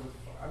glance, whatever.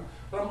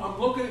 But I'm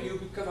looking at you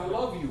because I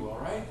love you, all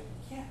right?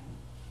 Yeah.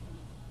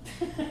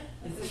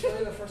 Is this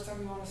really the first time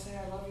you want to say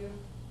I love you?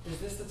 Is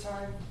this the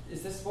time?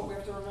 Is this what we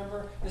have to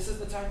remember? This is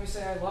the time you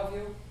say I love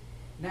you?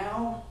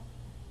 Now?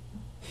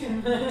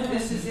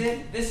 This is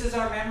it? This is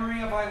our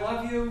memory of I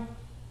love you?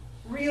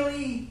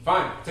 Really?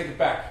 Fine, take it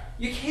back.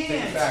 You can't.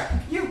 Take it back.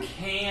 You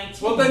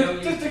can't. Well, You then, know you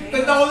can't.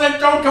 then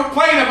don't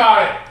complain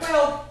about it.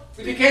 Well,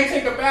 If you can't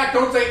take it back,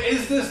 don't say,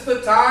 "Is this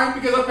the time?"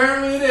 Because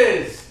apparently it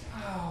is.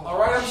 oh, All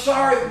right, I'm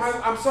sorry.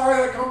 I'm sorry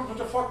that I come from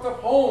such a fucked up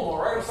home. All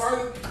right, I'm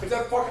sorry that it's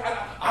that fuck.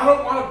 I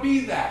don't want to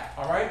be that.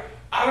 All right,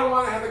 I don't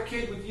want to have a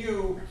kid with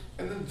you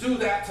and then do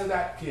that to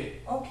that kid.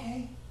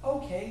 Okay,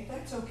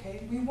 that's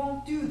okay. We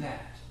won't do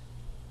that.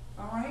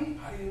 All right?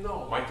 How do you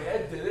know? My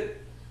dad did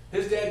it.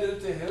 His dad did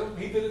it to him.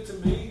 He did it to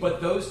me. But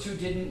those two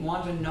didn't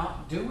want to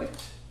not do it.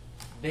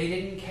 They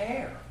didn't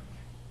care.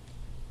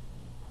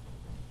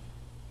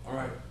 All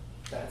right.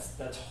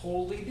 That's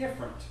wholly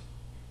different.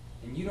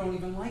 And you don't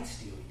even like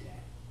Steely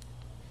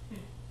Dan.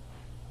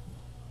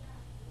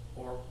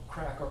 Or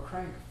Crack or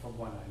Crank, from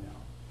what I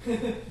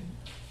know.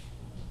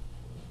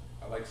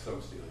 I like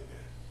some Steely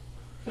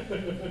Dan.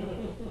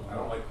 I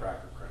don't like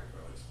Crack or Crank,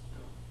 but I like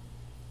some.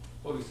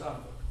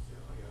 Bodhisattva. I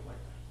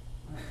like that.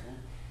 Okay.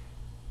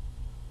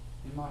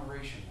 In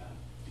moderation, then.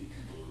 Deep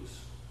Blues.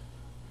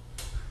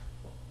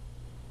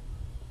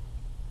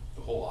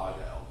 The whole Odd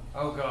album.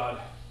 Oh,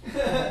 God.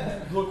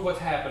 Look what's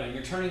happening.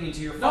 You're turning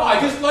into your father. No, I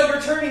just like-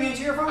 You're turning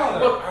into your father.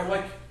 Look, I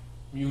like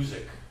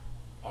music.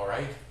 All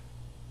right?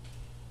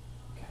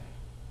 Okay.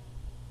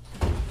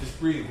 Just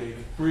breathe,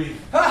 baby. Breathe.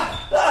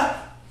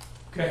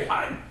 Okay.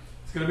 Fine.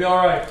 It's going to be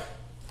all right.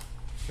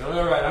 It's going to be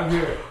all right. I'm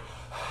here.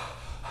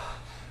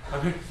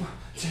 It's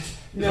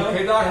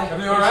okay, Doc?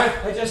 Everything all right?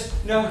 Everything's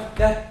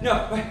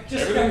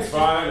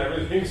fine.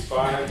 Everything's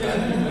fine.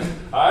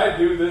 I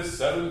do this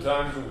 7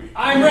 times a week.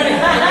 I'm ready.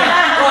 Well,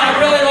 I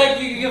really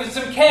like you give us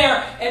some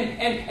care and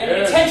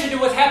Yes. attention to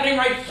what's happening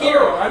right here.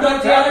 Oh, I'm Not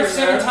not the other happening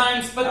 7 there.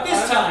 times, but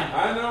this time.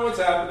 I know what's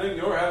happening.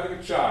 You're having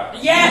a child.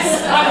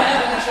 Yes, I'm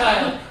having a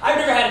child. I've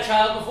never had a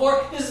child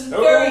before. This is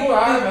No, very.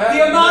 I've had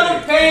The amount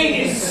many. of pain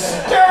is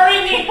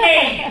stirring in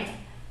me.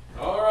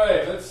 All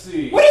right, let's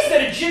see. What is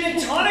that? A gin and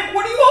tonic?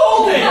 What are you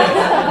holding?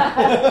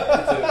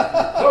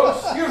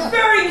 Close. You're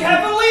very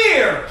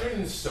cavalier.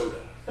 Gin and soda.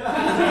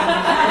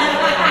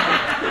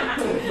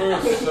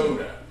 First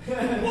soda.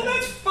 Well,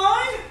 that's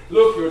fine.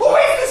 Look, you're Who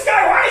is this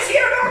guy? Why is he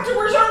our doctor?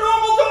 Where's our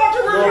normal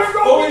doctor? Where's our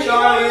fully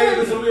normal dilated.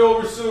 This GI? will be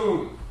over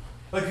soon.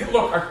 Like,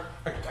 look,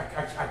 I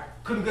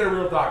couldn't get a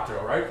real doctor,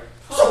 all right?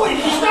 So wait,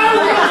 he's not a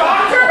real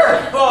doctor?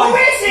 Who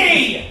is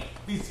he?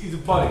 He's a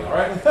buddy, all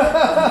right?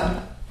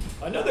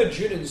 Another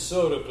gin and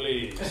soda,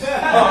 please. Hey,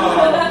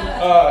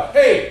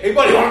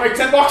 buddy, you want to make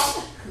 $10?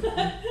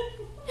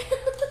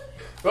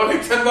 You want to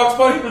make $10,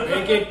 buddy?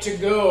 Make it to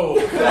go.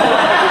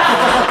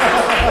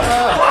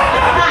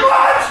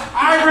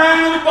 I ran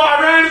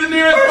to the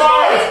nearest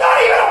bar. He's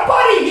not even a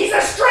buddy. He's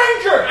a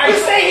stranger. You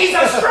say he's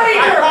a I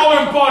stranger. call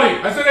him buddy.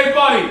 I said, hey,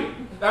 buddy.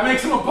 That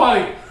makes him a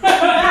buddy.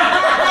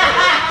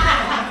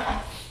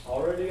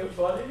 Already a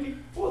buddy?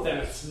 Well, then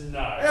it's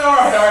not. Hey, all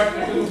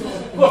right.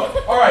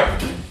 Look, all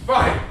right,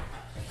 fine.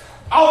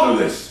 I'll do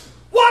this.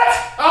 What?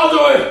 I'll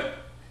do it.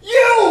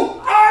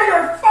 You are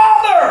your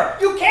father.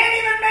 You can't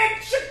even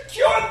make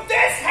secure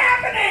this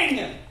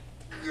happening.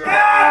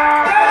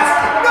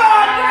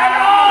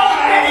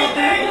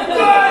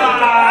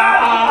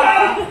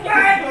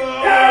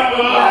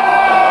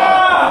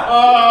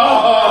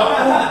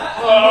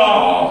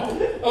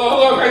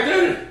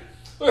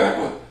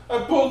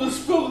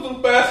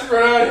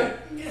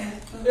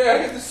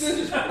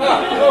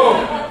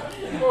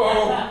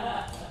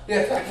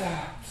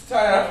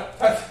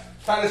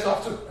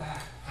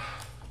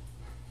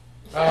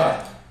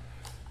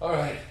 All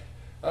right.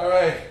 All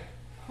right.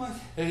 What?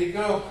 There you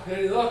go.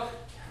 There you look.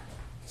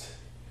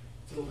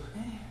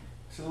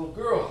 It's a little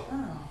girl.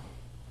 Oh.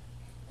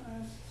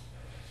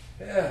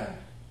 Yeah.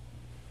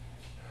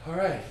 All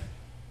right.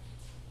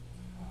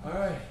 All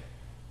right.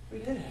 We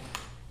did it.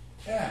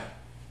 Yeah.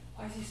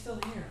 Why is he still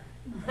here?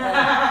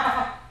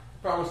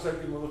 Promise I'd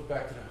give him a look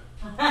back to them.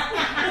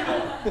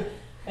 I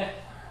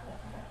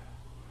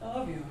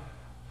love you.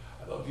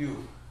 I love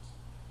you.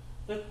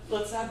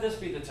 Let's have this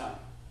be the time.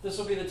 This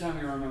will be the time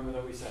you remember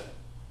that we said it.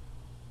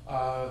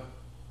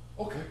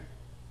 Okay.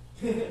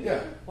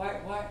 Yeah.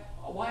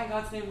 Why in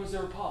God's name was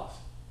there a pause?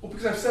 Well,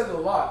 because I've said it a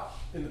lot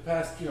in the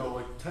past,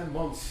 10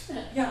 months.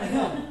 Yeah, I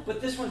know. But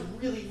this one's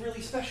really,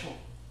 really special.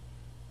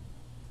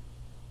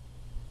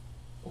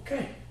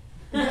 Okay.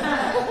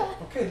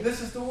 Okay,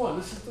 this is the one.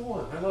 This is the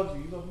one. I love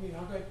you. You love me.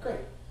 Okay,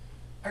 great.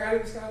 I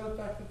just gotta look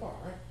back at the bar,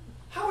 right?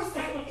 How is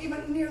that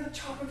even near the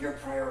top of your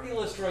priority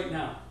list right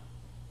now?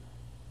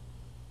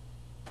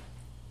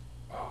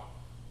 Wow.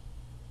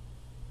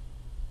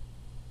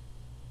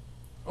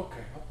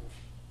 Okay,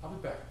 I'll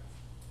be back.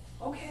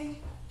 Okay.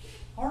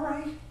 All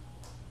right.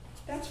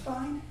 That's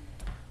fine.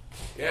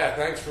 Yeah,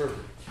 thanks for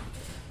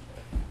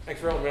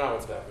helping me out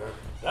with that, man.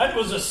 That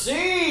was a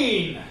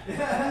scene!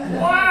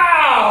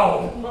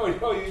 Wow!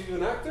 Oh, you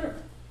an actor?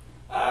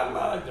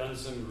 I've done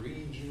some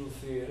regional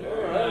theater.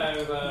 All right.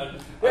 I've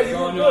Yeah, you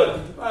were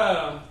good.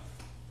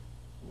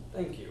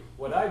 Thank you.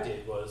 What I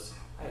did was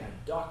I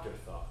had doctor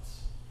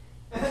thoughts.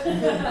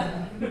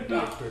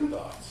 Doctor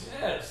thoughts.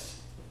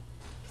 Yes.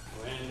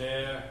 Went in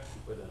there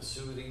with a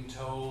soothing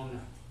tone.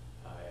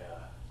 I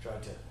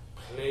tried to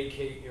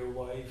placate your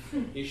wife.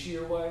 Is she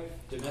your wife?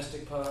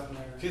 Domestic partner?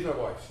 She's my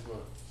wife.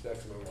 She's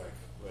actually my wife.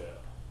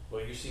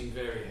 Well, you seem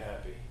very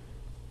happy.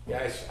 Yeah,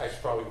 I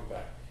should probably get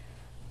back.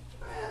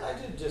 Well, I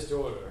did just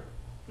order.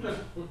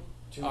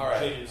 Two All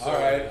right. gin and All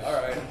right. sodas. All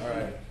right. All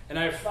right. And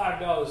I have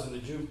 $5 in the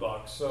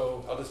jukebox,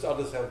 so I'll just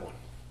have one.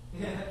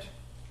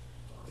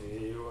 there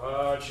you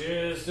are.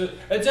 Cheers to...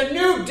 It's a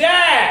new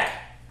dad!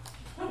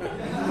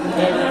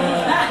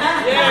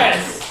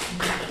 Yes!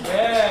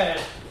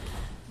 Yes!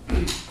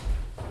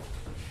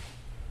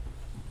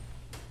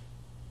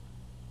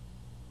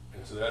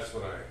 And so that's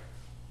when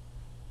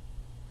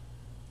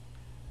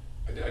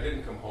I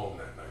didn't come home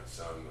that night,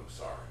 son. I'm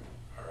sorry.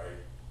 All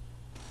right.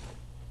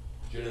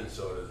 Gin and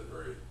soda is a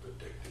very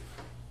addictive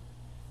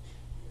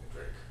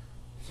drink.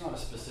 It's not a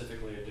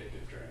specifically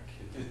addictive drink.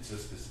 It's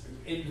just this.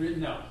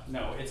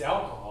 No, it's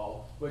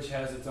alcohol, which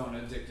has its own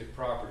addictive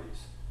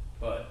properties.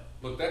 But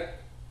Look, that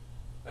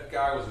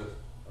guy was a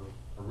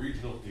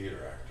regional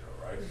theater actor,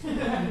 all right?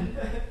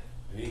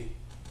 And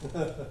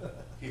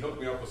he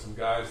hooked me up with some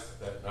guys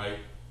that night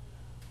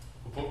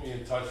who put me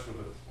in touch with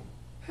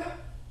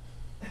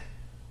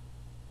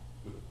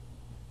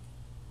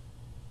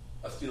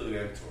a Steely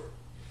Dan tour.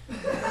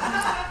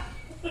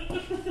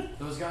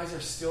 those guys are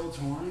still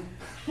touring.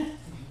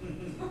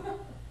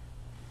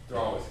 They're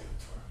always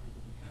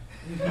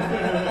in tour.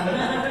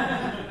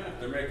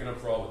 They're making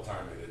up for all the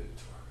time they didn't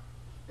tour.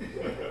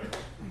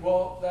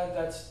 Well,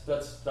 that's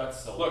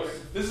the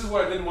Look, this is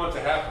what I didn't want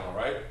to happen, all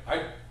right?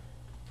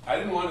 I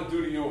didn't want to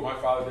do to you what my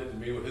father did to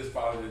me, what his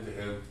father did to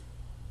him.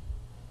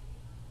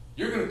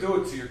 You're going to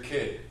do it to your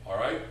kid, all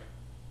right?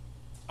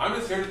 I'm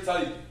just here to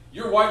tell you,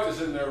 your wife is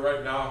in there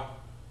right now.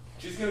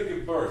 She's going to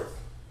give birth.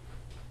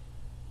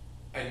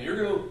 And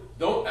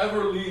don't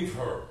ever leave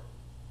her.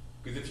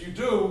 Because if you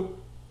do,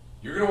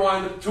 you're going to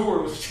wind up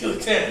touring with Steely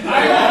Dan.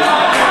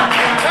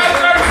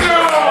 That's our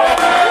show!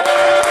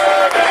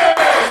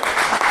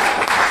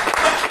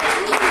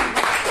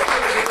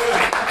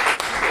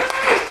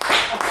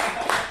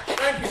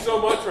 Thank you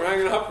so much for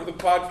hanging out for the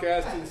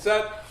podcasting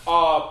set.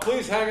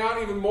 Please hang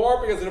out even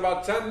more because in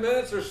about 10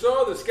 minutes or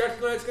so, the sketch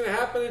night's going to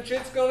happen and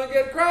shit's going to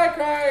get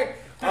cray-cray.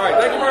 All right,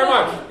 thank you very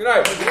much. Good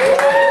night.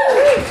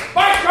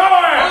 Mike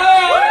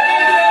Cohen!